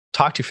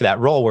talked to for that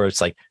role, where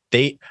it's like,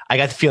 I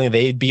got the feeling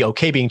they'd be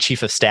okay being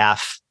chief of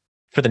staff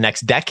for the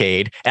next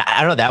decade. And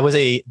I don't know,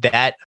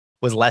 that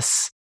was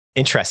less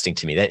interesting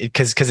to me, that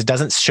because it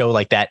doesn't show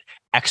like that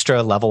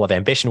extra level of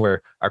ambition,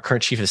 where our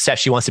current chief of staff,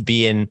 she wants to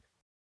be in,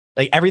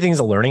 like, everything's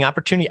a learning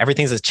opportunity.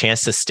 Everything's a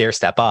chance to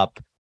step up.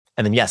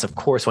 And then, yes, of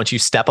course, once you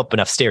step up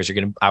enough stairs, you're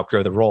going to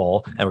outgrow the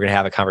role, and we're going to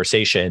have a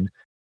conversation.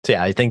 So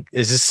yeah, I think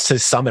it's just to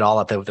sum it all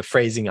up, the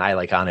phrasing I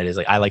like on it is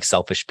like, I like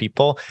selfish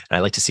people, and I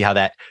like to see how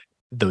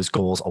those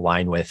goals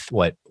align with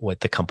what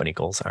the company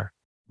goals are.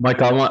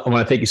 Michael, I want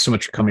to thank you so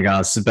much for coming on.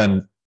 This has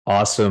been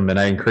awesome. And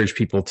I encourage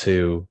people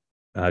to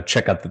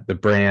check out the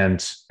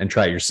brand and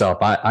try it yourself.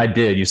 I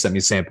did. You sent me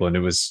a sample, and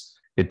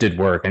it did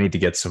work. I need to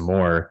get some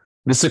more.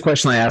 This is a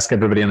question I ask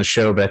everybody on the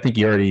show, but I think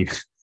you already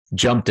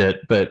jumped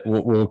it, but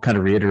we'll kind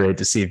of reiterate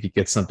to see if you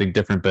get something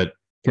different. But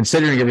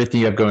considering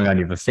everything you have going on,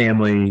 you have a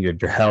family, you have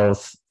your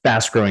health,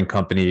 fast growing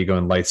company, you go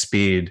in light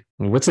speed.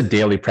 What's a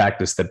daily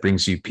practice that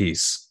brings you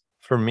peace?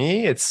 For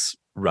me, it's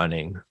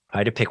running. I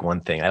had to pick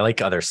one thing. I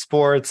like other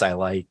sports. I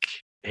like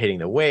hitting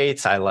the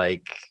weights. I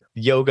like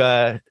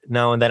yoga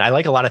now and then. I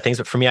like a lot of things,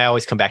 but for me, I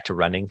always come back to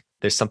running.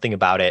 There's something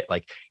about it.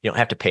 Like, you don't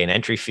have to pay an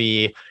entry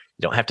fee.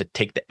 You don't have to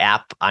take the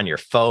app on your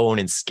phone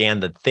and scan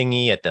the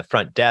thingy at the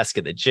front desk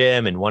at the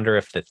gym and wonder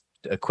if the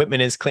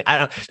equipment is clean. I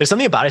don't know. There's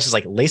something about it. It's just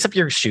like, lace up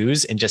your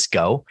shoes and just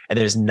go. And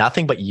there's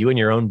nothing but you and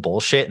your own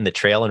bullshit and the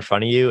trail in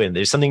front of you. And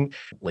there's something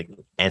like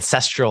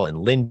ancestral and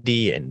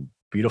Lindy and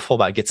beautiful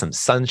about get some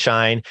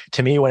sunshine.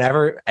 To me,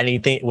 whenever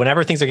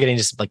things are getting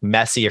just like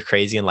messy or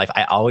crazy in life,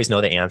 I always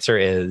know the answer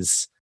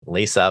is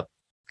lace up,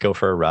 go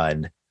for a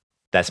run.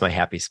 That's my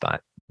happy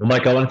spot. Well,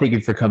 Mike, I want to thank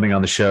you for coming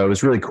on the show. It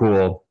was really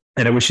cool.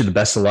 And I wish you the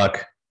best of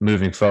luck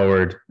moving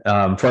forward.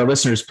 For our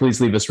listeners, please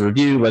leave us a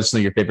review. Let us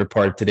know your favorite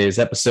part of today's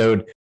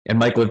episode. And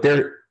Michael, if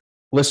their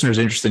listeners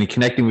are interested in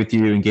connecting with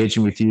you,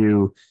 engaging with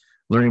you,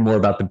 learning more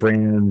about the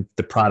brand,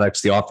 the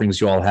products, the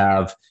offerings you all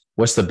have,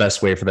 what's the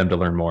best way for them to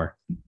learn more?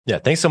 Yeah,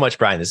 thanks so much,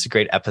 Brian. This is a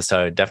great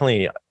episode.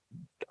 Definitely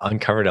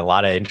uncovered a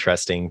lot of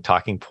interesting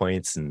talking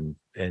points and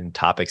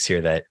topics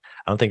here that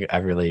I don't think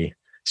I've really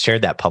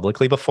shared that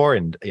publicly before.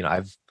 And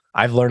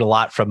I've learned a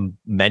lot from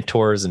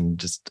mentors and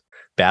just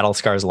battle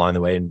scars along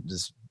the way, and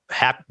just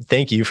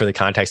thank you for the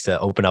context to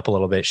open up a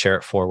little bit, share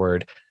it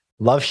forward.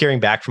 Love hearing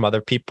back from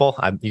other people.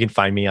 You can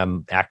find me.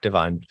 I'm active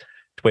on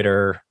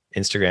Twitter,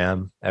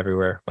 Instagram,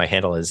 everywhere. My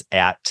handle is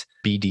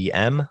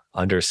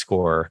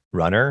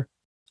 @BDM_runner.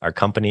 Our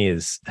company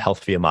is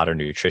Health Via Modern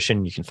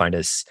Nutrition. You can find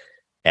us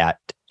at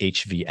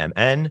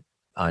HVMN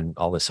on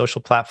all the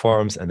social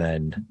platforms, and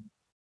then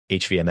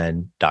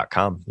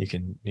hvmn.com. You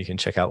can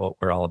check out what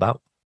we're all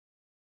about.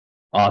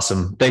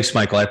 Awesome. Thanks,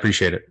 Michael. I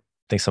appreciate it.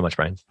 Thanks so much,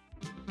 Brian.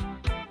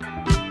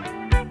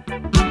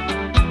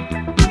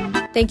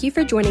 Thank you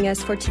for joining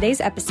us for today's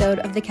episode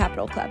of The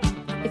Capital Club.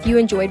 If you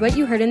enjoyed what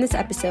you heard in this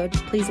episode,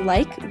 please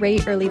like,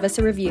 rate, or leave us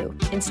a review,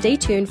 and stay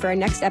tuned for our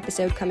next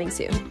episode coming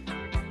soon.